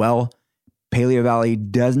acid. Well, Paleo Valley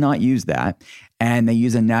does not use that, and they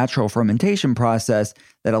use a natural fermentation process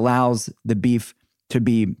that allows the beef to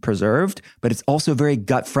be preserved, but it's also very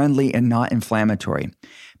gut-friendly and not inflammatory.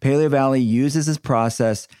 Paleo Valley uses this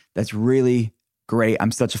process that's really great.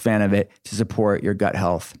 I'm such a fan of it to support your gut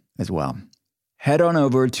health as well. Head on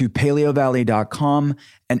over to paleovalley.com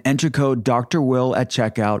and enter code Dr. Will at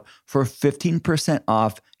checkout for 15%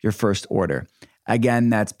 off your first order. Again,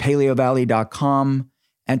 that's paleovalley.com.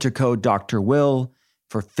 Enter code Dr. Will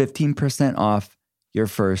for 15% off your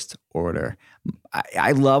first order.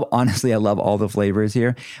 I love all the flavors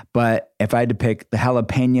here, but if I had to pick, the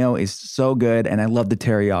jalapeno is so good, and I love the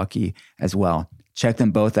teriyaki as well. Check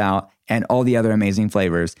them both out and all the other amazing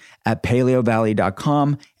flavors at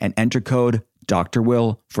paleovalley.com and enter code Dr.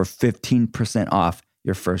 Will for 15% off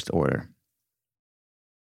your first order.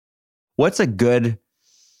 What's a good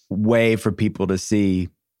way for people to see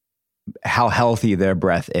how healthy their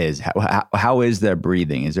breath is? How is their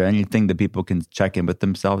breathing? Is there anything that people can check in with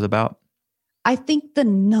themselves about? I think the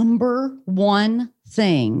number one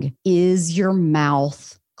thing is your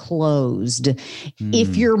mouth closed.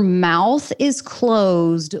 If your mouth is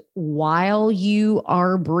closed while you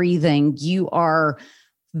are breathing, you are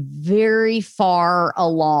very far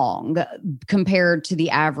along compared to the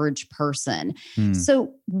average person.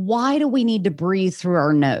 So why do we need to breathe through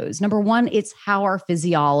our nose? Number one, it's how our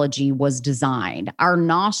physiology was designed. Our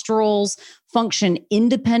nostrils function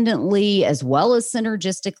independently as well as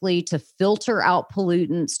synergistically to filter out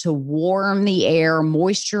pollutants, to warm the air,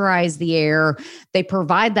 moisturize the air. They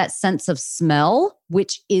provide that sense of smell,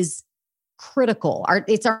 which is critical.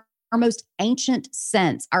 It's our most ancient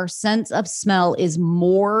sense. Our sense of smell is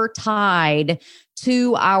more tied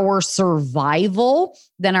to our survival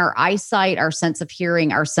than our eyesight, our sense of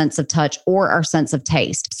hearing, our sense of touch, or our sense of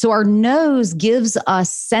taste. So our nose gives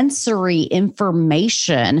us sensory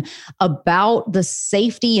information about the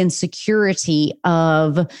safety and security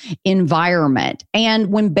of environment.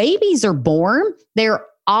 And when babies are born, they're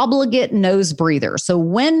obligate nose breathers. So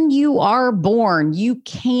when you are born, you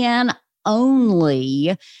can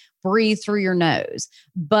only breathe through your nose.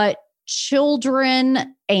 But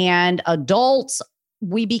children and adults,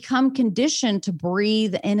 we become conditioned to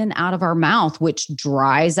breathe in and out of our mouth, which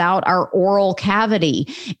dries out our oral cavity.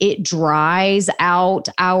 It dries out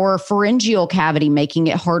our pharyngeal cavity, making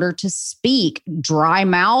it harder to speak. Dry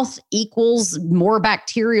mouth equals more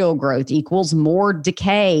bacterial growth, equals more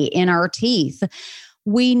decay in our teeth.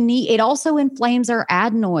 It also inflames our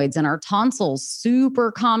adenoids and our tonsils,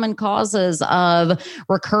 super common causes of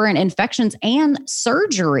recurrent infections and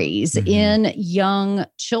surgeries in young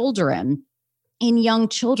children. In young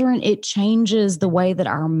children, it changes the way that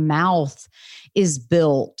our mouth is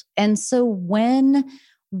built. And so when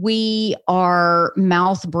we are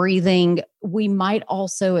mouth breathing, we might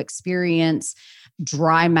also experience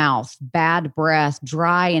dry mouth, bad breath,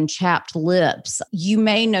 dry and chapped lips. You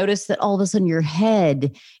may notice that all of a sudden your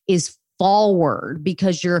head is forward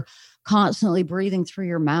because you're constantly breathing through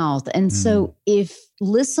your mouth. And so if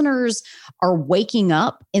listeners are waking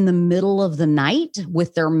up in the middle of the night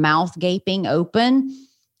with their mouth gaping open,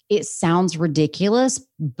 it sounds ridiculous,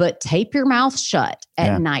 but tape your mouth shut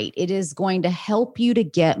at night. It is going to help you to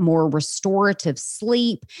get more restorative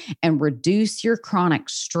sleep and reduce your chronic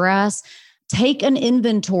stress. Take an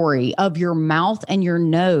inventory of your mouth and your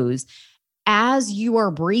nose. As you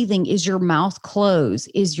are breathing, is your mouth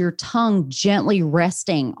closed? Is your tongue gently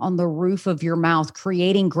resting on the roof of your mouth,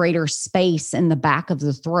 creating greater space in the back of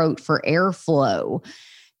the throat for airflow?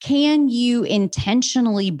 Can you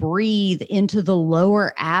intentionally breathe into the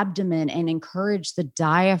lower abdomen and encourage the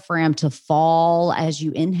diaphragm to fall as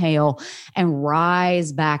you inhale and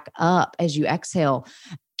rise back up as you exhale?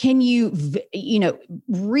 Can you,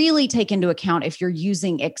 really take into account if you're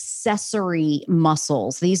using accessory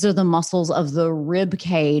muscles? These are the muscles of the rib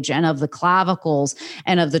cage and of the clavicles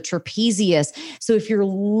and of the trapezius. So if you're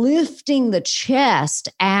lifting the chest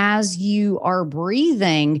as you are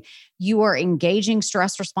breathing, you are engaging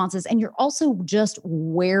stress responses, and you're also just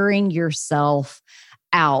wearing yourself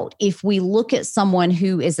out. If we look at someone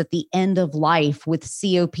who is at the end of life with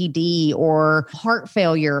COPD or heart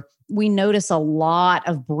failure, we notice a lot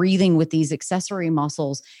of breathing with these accessory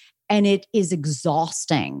muscles, and it is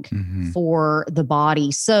exhausting for the body.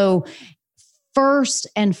 So first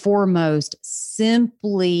and foremost,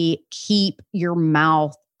 simply keep your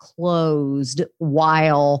mouth closed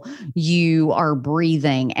while you are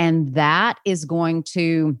breathing. And that is going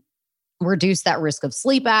to reduce that risk of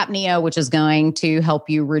sleep apnea, which is going to help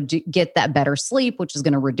you get that better sleep, which is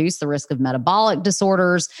going to reduce the risk of metabolic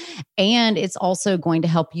disorders. And it's also going to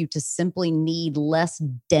help you to simply need less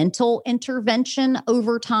dental intervention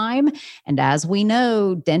over time. And as we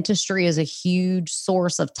know, dentistry is a huge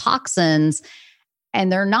source of toxins.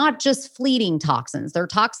 And they're not just fleeting toxins. They're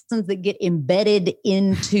toxins that get embedded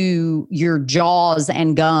into your jaws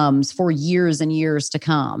and gums for years and years to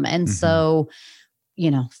come. And so,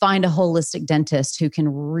 find a holistic dentist who can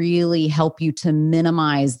really help you to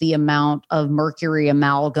minimize the amount of mercury,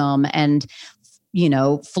 amalgam, and,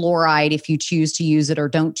 fluoride if you choose to use it or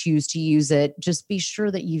don't choose to use it. Just be sure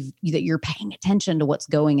that you're paying attention to what's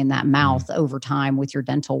going in that mouth over time with your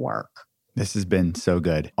dental work. This has been so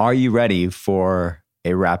good. Are you ready for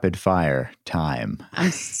a rapid fire time? I'm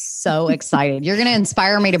so excited. You're going to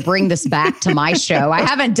inspire me to bring this back to my show. I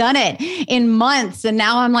haven't done it in months. And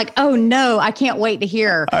now I'm like, oh no, I can't wait to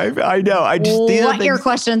hear I know. What your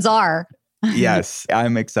questions are. Yes,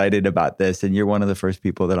 I'm excited about this. And you're one of the first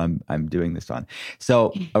people that I'm doing this on.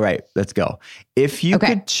 So, all right, let's go. If you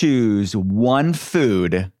could choose one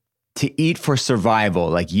food to eat for survival,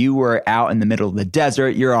 like you were out in the middle of the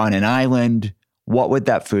desert, you're on an island, what would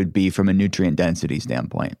that food be from a nutrient density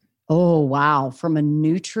standpoint? Oh, wow. From a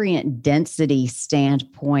nutrient density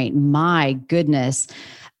standpoint, my goodness.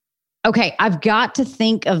 Okay, I've got to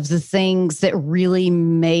think of the things that really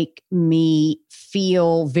make me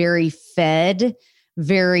feel very fed,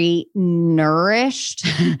 very nourished.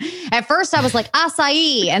 At first, I was like,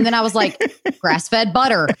 acai. And then I was like, grass-fed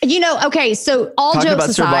butter. Okay, so all Talking jokes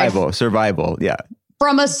aside. Survival, yeah.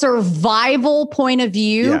 From a survival point of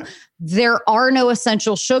view, there are no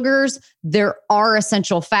essential sugars. There are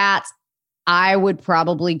essential fats. I would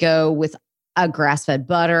probably go with a grass-fed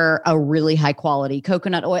butter, a really high-quality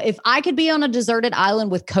coconut oil. If I could be on a deserted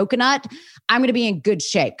island with coconut, I'm going to be in good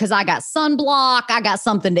shape because I got sunblock, I got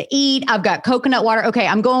something to eat, I've got coconut water. Okay,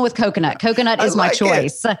 I'm going with coconut. Coconut is my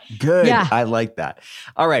choice. Good. Yeah. I like that.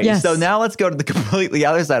 All right. Yes. So now let's go to the completely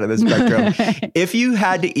other side of the spectrum. If you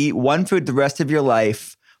had to eat one food the rest of your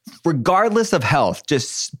life, regardless of health,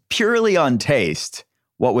 just purely on taste,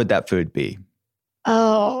 what would that food be?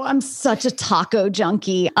 Oh, I'm such a taco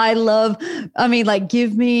junkie.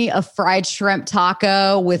 Give me a fried shrimp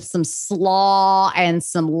taco with some slaw and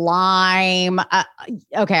some lime.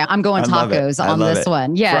 Okay, I'm going tacos on this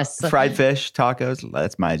one. Yes. Fried fish tacos,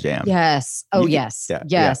 that's my jam. Yes. Oh, yes. Yes.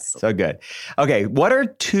 Yeah, so good. Okay, what are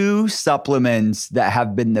 2 supplements that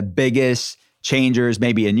have been the biggest changers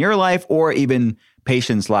maybe in your life or even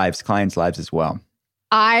patients' lives, clients' lives as well?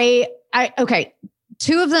 Okay.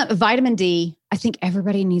 2 of them, vitamin D. I think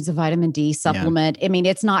everybody needs a vitamin D supplement. Yeah. I mean,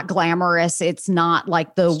 it's not glamorous. It's not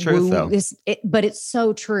like the woo, but it's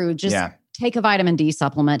so true. Just take a vitamin D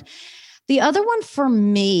supplement. The other one for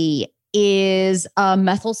me is a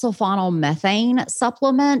methylsulfonylmethane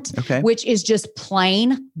supplement, which is just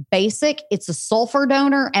plain basic. It's a sulfur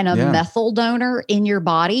donor and a methyl donor in your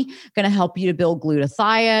body, going to help you to build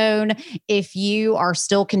glutathione. If you are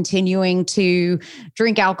still continuing to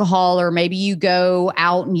drink alcohol, or maybe you go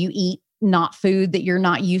out and you eat not food that you're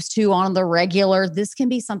not used to on the regular, this can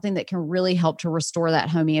be something that can really help to restore that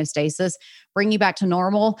homeostasis, bring you back to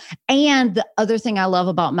normal. And the other thing I love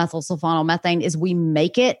about methylsulfonylmethane is we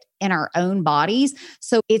make it in our own bodies.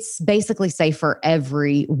 So it's basically safe for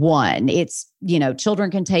everyone. It's,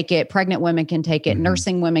 children can take it, pregnant women can take it,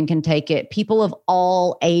 nursing women can take it, people of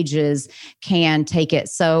all ages can take it.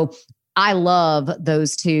 So I love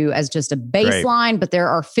those 2 as just a baseline, but there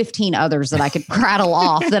are 15 others that I could rattle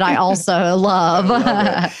off that I also love.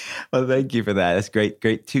 Well, thank you for that. That's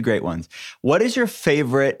great. 2 great ones. What is your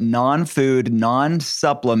favorite non-food,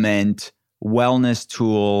 non-supplement wellness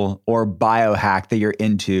tool or biohack that you're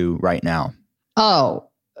into right now? Oh,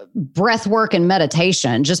 breath work and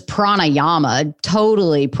meditation, just pranayama,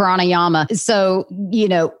 totally pranayama. So,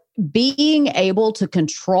 being able to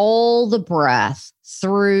control the breath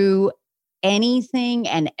through anything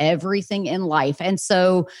and everything in life. And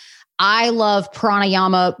so I love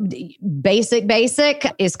pranayama.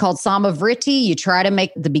 Basic is called Samavriti. You try to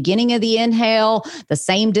make the beginning of the inhale the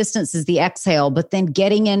same distance as the exhale, but then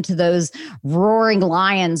getting into those roaring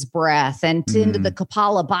lion's breath and into the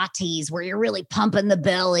Kapalabhatis where you're really pumping the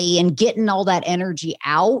belly and getting all that energy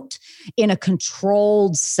out in a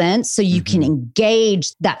controlled sense so you can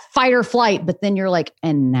engage that fight or flight, but then you're like,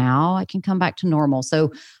 and now I can come back to normal.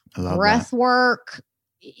 So breath work,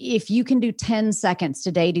 if you can do 10 seconds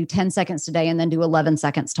today, do 10 seconds today and then do 11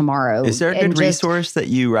 seconds tomorrow. Is there a good resource that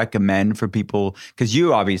you recommend for people? Because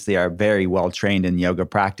you obviously are very well trained in yoga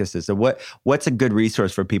practices. So what's a good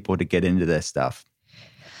resource for people to get into this stuff?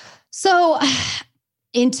 So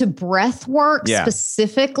into breath work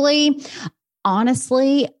specifically,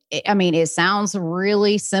 honestly, I mean, it sounds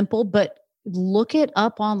really simple, but look it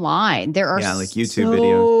up online. There are like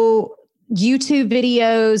YouTube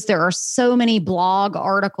videos. There are so many blog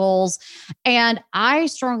articles. And I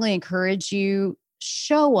strongly encourage you,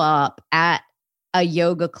 show up at a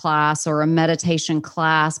yoga class or a meditation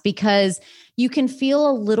class, because you can feel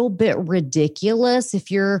a little bit ridiculous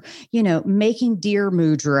if you're, making deer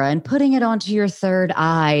mudra and putting it onto your third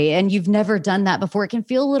eye and you've never done that before. It can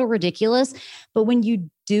feel a little ridiculous, but when you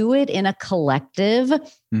do it in a collective,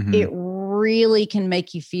 it really can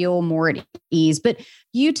make you feel more at ease. But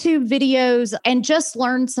YouTube videos, and just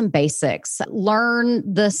learn some basics,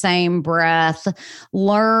 learn the same breath,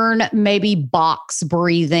 learn maybe box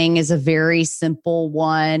breathing is a very simple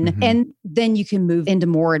one. And then you can move into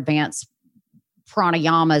more advanced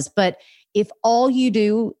pranayamas. But if all you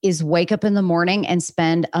do is wake up in the morning and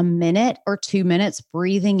spend a minute or 2 minutes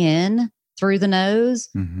breathing in through the nose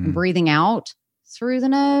and breathing out through the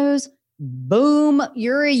nose, boom,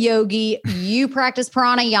 you're a yogi. You practice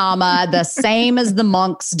pranayama the same as the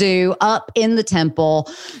monks do up in the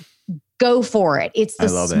temple. Go for it. It's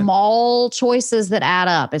the small choices that add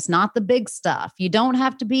up. It's not the big stuff. You don't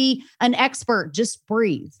have to be an expert. Just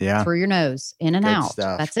breathe through your nose, in and out.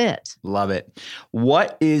 That's it. Love it.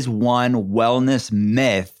 What is one wellness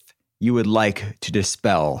myth you would like to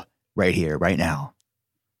dispel right here, right now?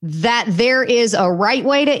 That there is a right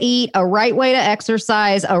way to eat, a right way to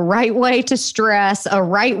exercise, a right way to stress, a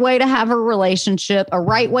right way to have a relationship, a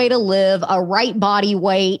right way to live, a right body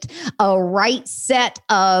weight, a right set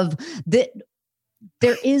of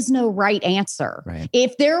there is no right answer. Right.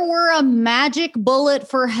 If there were a magic bullet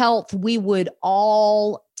for health, we would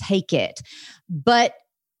all take it. But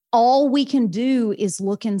all we can do is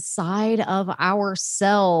look inside of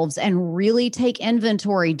ourselves and really take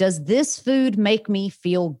inventory. Does this food make me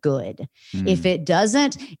feel good? If it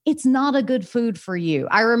doesn't, it's not a good food for you.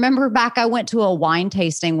 I remember back, I went to a wine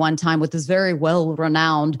tasting one time with this very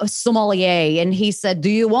well-renowned sommelier, and he said, "Do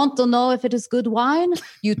you want to know if it is good wine?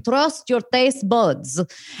 You trust your taste buds."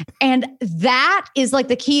 And that is like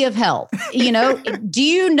the key of health. Do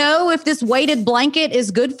you know if this weighted blanket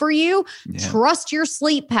is good for you? Yeah. Trust your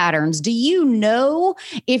sleep patterns. Do you know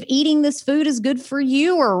if eating this food is good for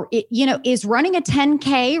you, or, is running a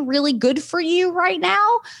 10K really good for you right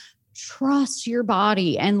now? Trust your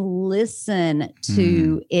body and listen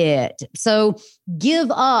to it. So give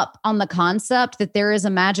up on the concept that there is a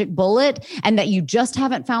magic bullet and that you just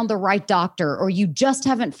haven't found the right doctor, or you just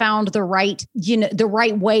haven't found the right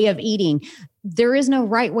way of eating. There is no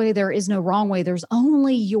right way. There is no wrong way. There's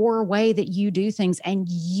only your way that you do things, and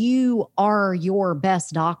you are your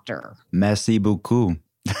best doctor. Merci beaucoup.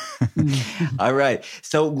 All right.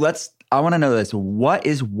 So I want to know this. What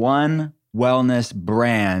is one wellness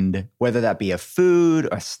brand, whether that be a food,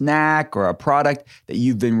 a snack, or a product that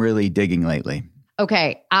you've been really digging lately?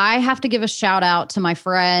 Okay, I have to give a shout out to my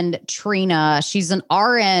friend Trina. She's an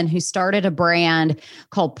RN who started a brand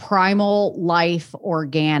called Primal Life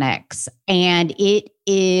Organics, and it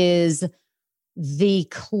is the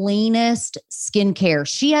cleanest skincare.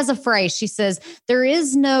 She has a phrase. She says, there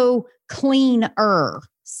is no cleaner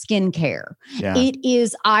skincare. Yeah. It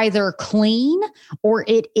is either clean or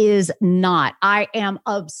it is not. I am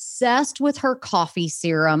obsessed with her coffee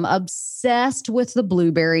serum, obsessed with the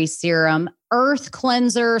blueberry serum, earth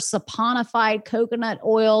cleanser, saponified coconut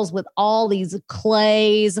oils with all these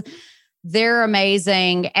clays. They're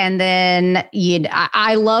amazing. And then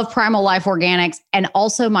I love Primal Life Organics, and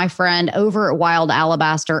also my friend over at Wild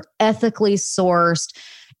Alabaster, ethically sourced,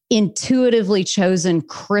 intuitively chosen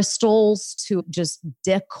crystals to just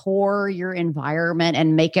decor your environment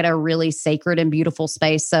and make it a really sacred and beautiful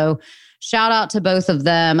space. So shout out to both of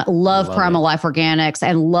them. Love Primal Life Organics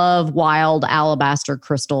and love Wild Alabaster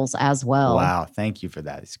crystals as well. Wow. Thank you for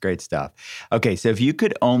that. It's great stuff. Okay. So if you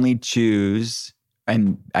could only choose,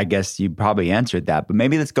 and I guess you probably answered that, but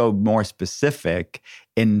maybe let's go more specific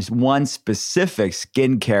in one specific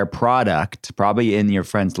skincare product, probably in your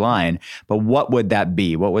friend's line. But what would that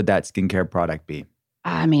be? What would that skincare product be?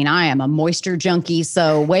 I mean, I am a moisture junkie.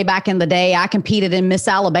 So way back in the day, I competed in Miss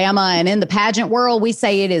Alabama, and in the pageant world, we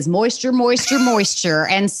say it is moisture, moisture, moisture.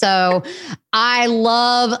 And so I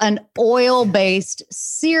love an oil-based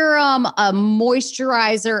serum, a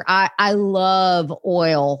moisturizer. I love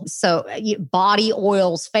oil. So body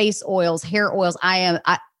oils, face oils, hair oils.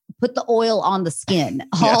 I put the oil on the skin,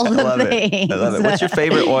 all the things. I love it. What's your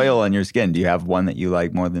favorite oil on your skin? Do you have one that you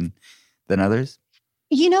like more than others?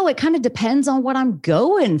 It kind of depends on what I'm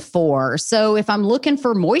going for. So if I'm looking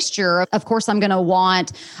for moisture, of course, I'm going to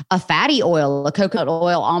want a fatty oil, a coconut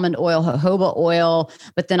oil, almond oil, jojoba oil.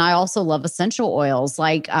 But then I also love essential oils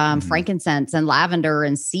like frankincense and lavender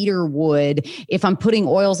and cedar wood. If I'm putting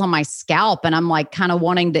oils on my scalp and I'm like kind of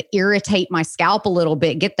wanting to irritate my scalp a little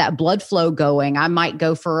bit, get that blood flow going, I might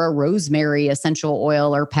go for a rosemary essential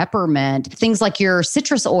oil or peppermint. Things like your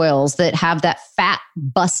citrus oils that have that fat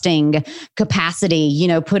busting capacity.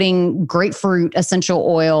 Putting grapefruit essential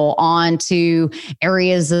oil onto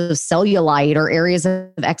areas of cellulite or areas of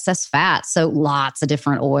excess fat. So lots of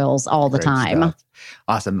different oils all the time. Stuff.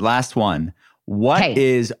 Awesome. Last one. What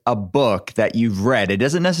is a book that you've read? It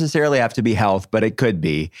doesn't necessarily have to be health, but it could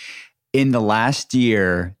be, in the last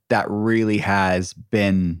year that really has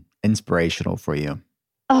been inspirational for you?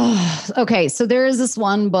 Oh, okay. So there is this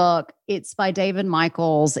one book. It's by David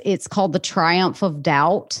Michaels. It's called The Triumph of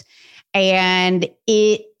Doubt. And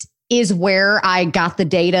it is where I got the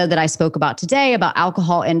data that I spoke about today about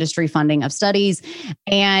alcohol industry funding of studies.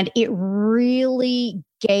 And it really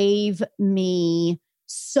gave me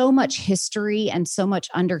so much history and so much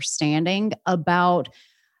understanding about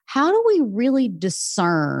how do we really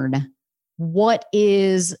discern what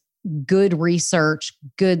is good research,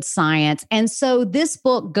 good science. And so this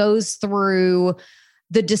book goes through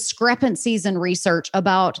the discrepancies in research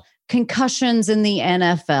about concussions in the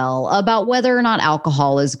NFL, about whether or not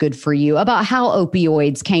alcohol is good for you, about how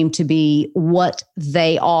opioids came to be what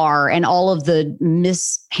they are, and all of the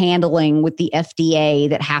mishandling with the FDA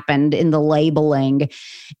that happened in the labeling.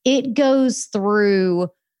 It goes through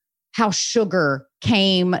how sugar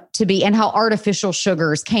came to be and how artificial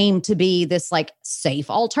sugars came to be this like safe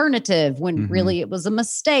alternative when really it was a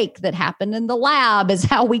mistake that happened in the lab, is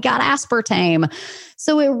how we got aspartame.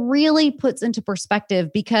 So it really puts into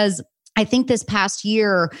perspective, because I think this past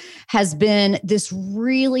year has been this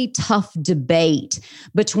really tough debate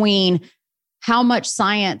between how much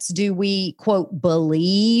science do we, quote,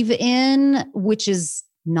 believe in, which is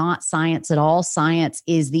not science at all. Science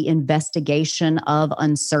is the investigation of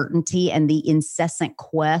uncertainty and the incessant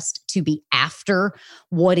quest to be after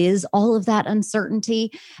what is all of that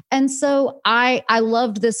uncertainty. And so I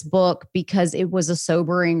loved this book because it was a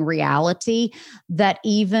sobering reality that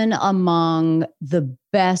even among the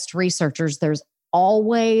best researchers, there's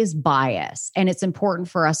always bias. And it's important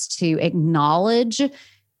for us to acknowledge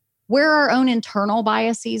where our own internal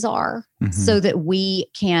biases are so that we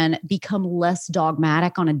can become less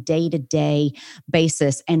dogmatic on a day-to-day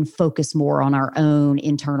basis and focus more on our own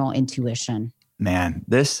internal intuition. Man,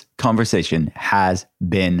 this conversation has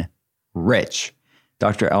been rich.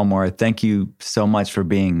 Dr. Elmore, thank you so much for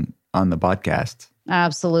being on the podcast.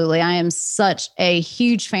 Absolutely. I am such a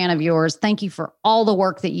huge fan of yours. Thank you for all the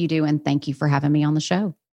work that you do, and thank you for having me on the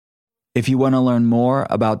show. If you want to learn more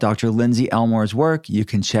about Dr. Lindsey Elmore's work, you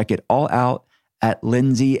can check it all out at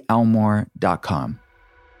lindseyelmore.com.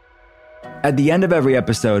 At the end of every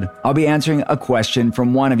episode, I'll be answering a question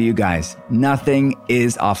from one of you guys. Nothing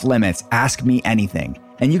is off limits. Ask me anything.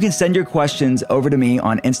 And you can send your questions over to me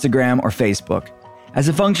on Instagram or Facebook. As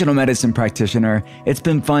a functional medicine practitioner, it's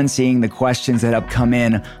been fun seeing the questions that have come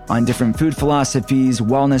in on different food philosophies,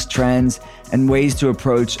 wellness trends, and ways to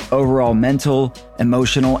approach overall mental,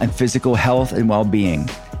 emotional, and physical health and well-being.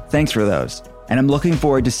 Thanks for those. And I'm looking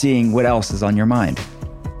forward to seeing what else is on your mind.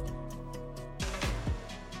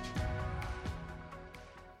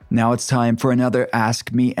 Now it's time for another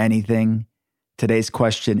Ask Me Anything. Today's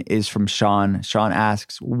question is from Sean. Sean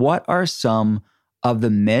asks, what are some of the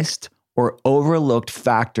missed or overlooked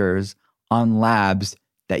factors on labs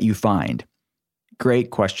that you find? Great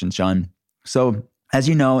question, Sean. So, as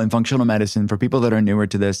you know, in functional medicine, for people that are newer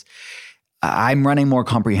to this, I'm running more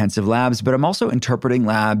comprehensive labs, but I'm also interpreting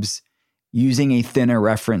labs using a thinner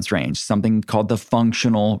reference range, something called the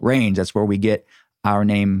functional range. That's where we get our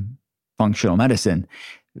name, functional medicine,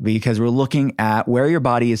 because we're looking at where your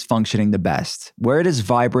body is functioning the best. Where does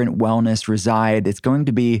vibrant wellness reside? It's going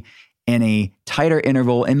to be in a tighter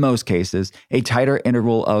interval, in most cases, a tighter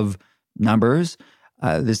interval of numbers,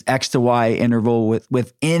 this X to Y interval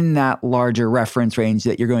within that larger reference range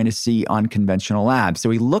that you're going to see on conventional labs. So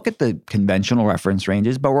we look at the conventional reference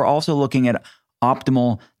ranges, but we're also looking at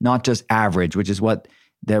optimal, not just average, which is what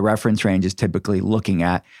the reference range is typically looking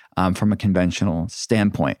at from a conventional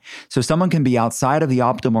standpoint. So someone can be outside of the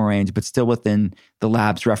optimal range, but still within the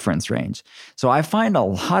lab's reference range. So I find a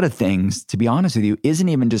lot of things, to be honest with you, isn't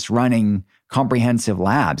even just running comprehensive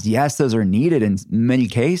labs. Yes, those are needed in many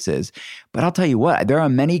cases, but I'll tell you what, there are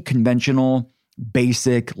many conventional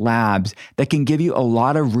basic labs that can give you a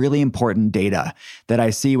lot of really important data that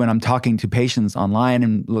I see when I'm talking to patients online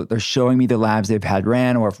and look, they're showing me the labs they've had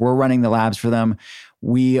ran, or if we're running the labs for them,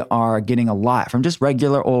 we are getting a lot from just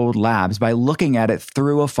regular old labs by looking at it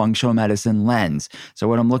through a functional medicine lens. So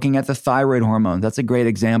when I'm looking at the thyroid hormones, that's a great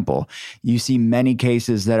example. You see many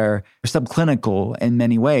cases that are subclinical in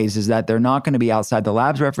many ways, is that they're not going to be outside the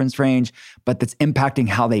lab's reference range, but that's impacting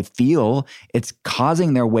how they feel. It's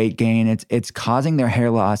causing their weight gain. It's causing their hair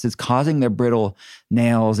loss. It's causing their brittle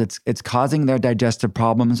nails. It's causing their digestive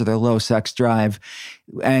problems or their low sex drive.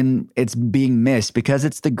 And it's being missed because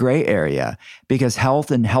it's the gray area, because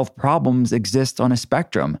health and health problems exist on a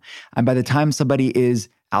spectrum. And by the time somebody is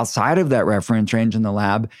outside of that reference range in the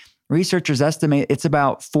lab, researchers estimate it's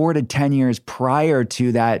about 4 to 10 years prior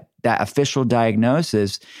to that official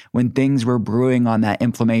diagnosis when things were brewing on that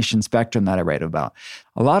inflammation spectrum that I write about.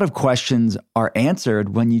 A lot of questions are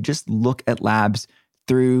answered when you just look at labs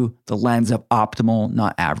through the lens of optimal,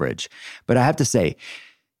 not average. But I have to say,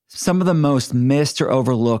 some of the most missed or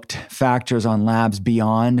overlooked factors on labs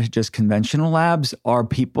beyond just conventional labs are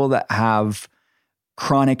people that have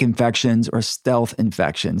chronic infections or stealth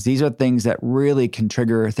infections. These are things that really can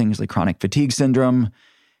trigger things like chronic fatigue syndrome,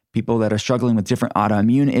 people that are struggling with different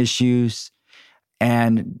autoimmune issues.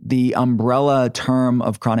 And the umbrella term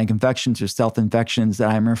of chronic infections or stealth infections that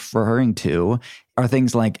I'm referring to are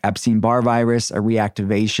things like Epstein-Barr virus, a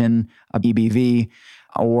reactivation of EBV,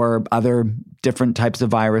 or other different types of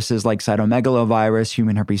viruses like cytomegalovirus,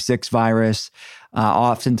 human herpes 6 virus.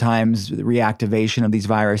 Oftentimes, the reactivation of these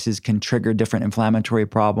viruses can trigger different inflammatory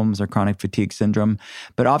problems or chronic fatigue syndrome.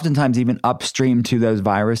 But oftentimes, even upstream to those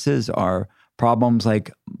viruses are problems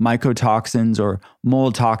like mycotoxins or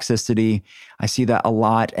mold toxicity. I see that a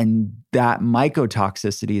lot. And that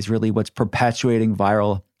mycotoxicity is really what's perpetuating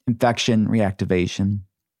viral infection reactivation.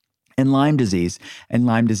 And Lyme disease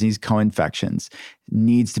co-infections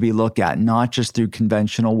needs to be looked at, not just through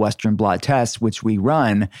conventional Western blot tests, which we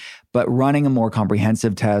run, but running a more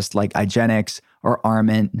comprehensive test like IGeneX or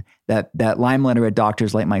Arment, that Lyme literate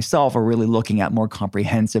doctors like myself are really looking at more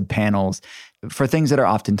comprehensive panels for things that are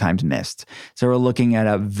oftentimes missed. So we're looking at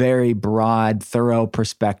a very broad, thorough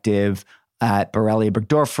perspective at Borrelia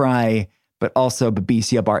burgdorferi, but also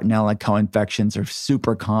Babesia bartonella co-infections are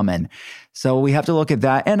super common. So we have to look at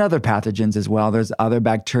that and other pathogens as well. There's other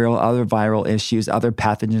bacterial, other viral issues, other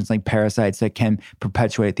pathogens like parasites that can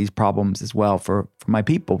perpetuate these problems as well for my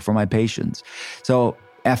people, for my patients. So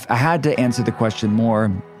if I had to answer the question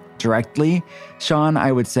more directly, Sean,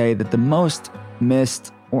 I would say that the most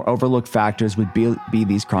missed or overlooked factors would be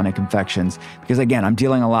these chronic infections. Because again, I'm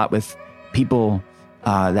dealing a lot with people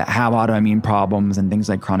that have autoimmune problems and things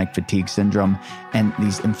like chronic fatigue syndrome and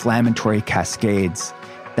these inflammatory cascades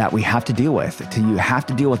that we have to deal with. You have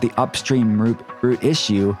to deal with the upstream root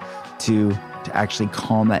issue to actually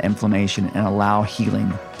calm that inflammation and allow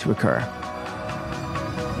healing to occur.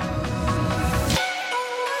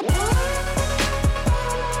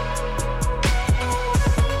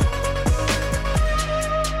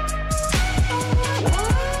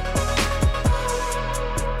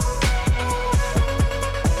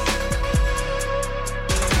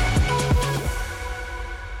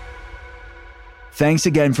 Thanks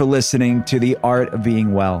again for listening to The Art of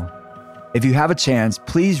Being Well. If you have a chance,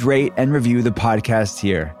 please rate and review the podcast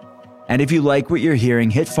here. And if you like what you're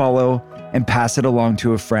hearing, hit follow and pass it along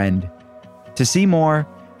to a friend. To see more,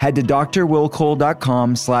 head to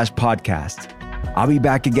drwillcole.com/podcast. I'll be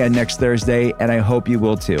back again next Thursday, and I hope you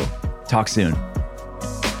will too. Talk soon.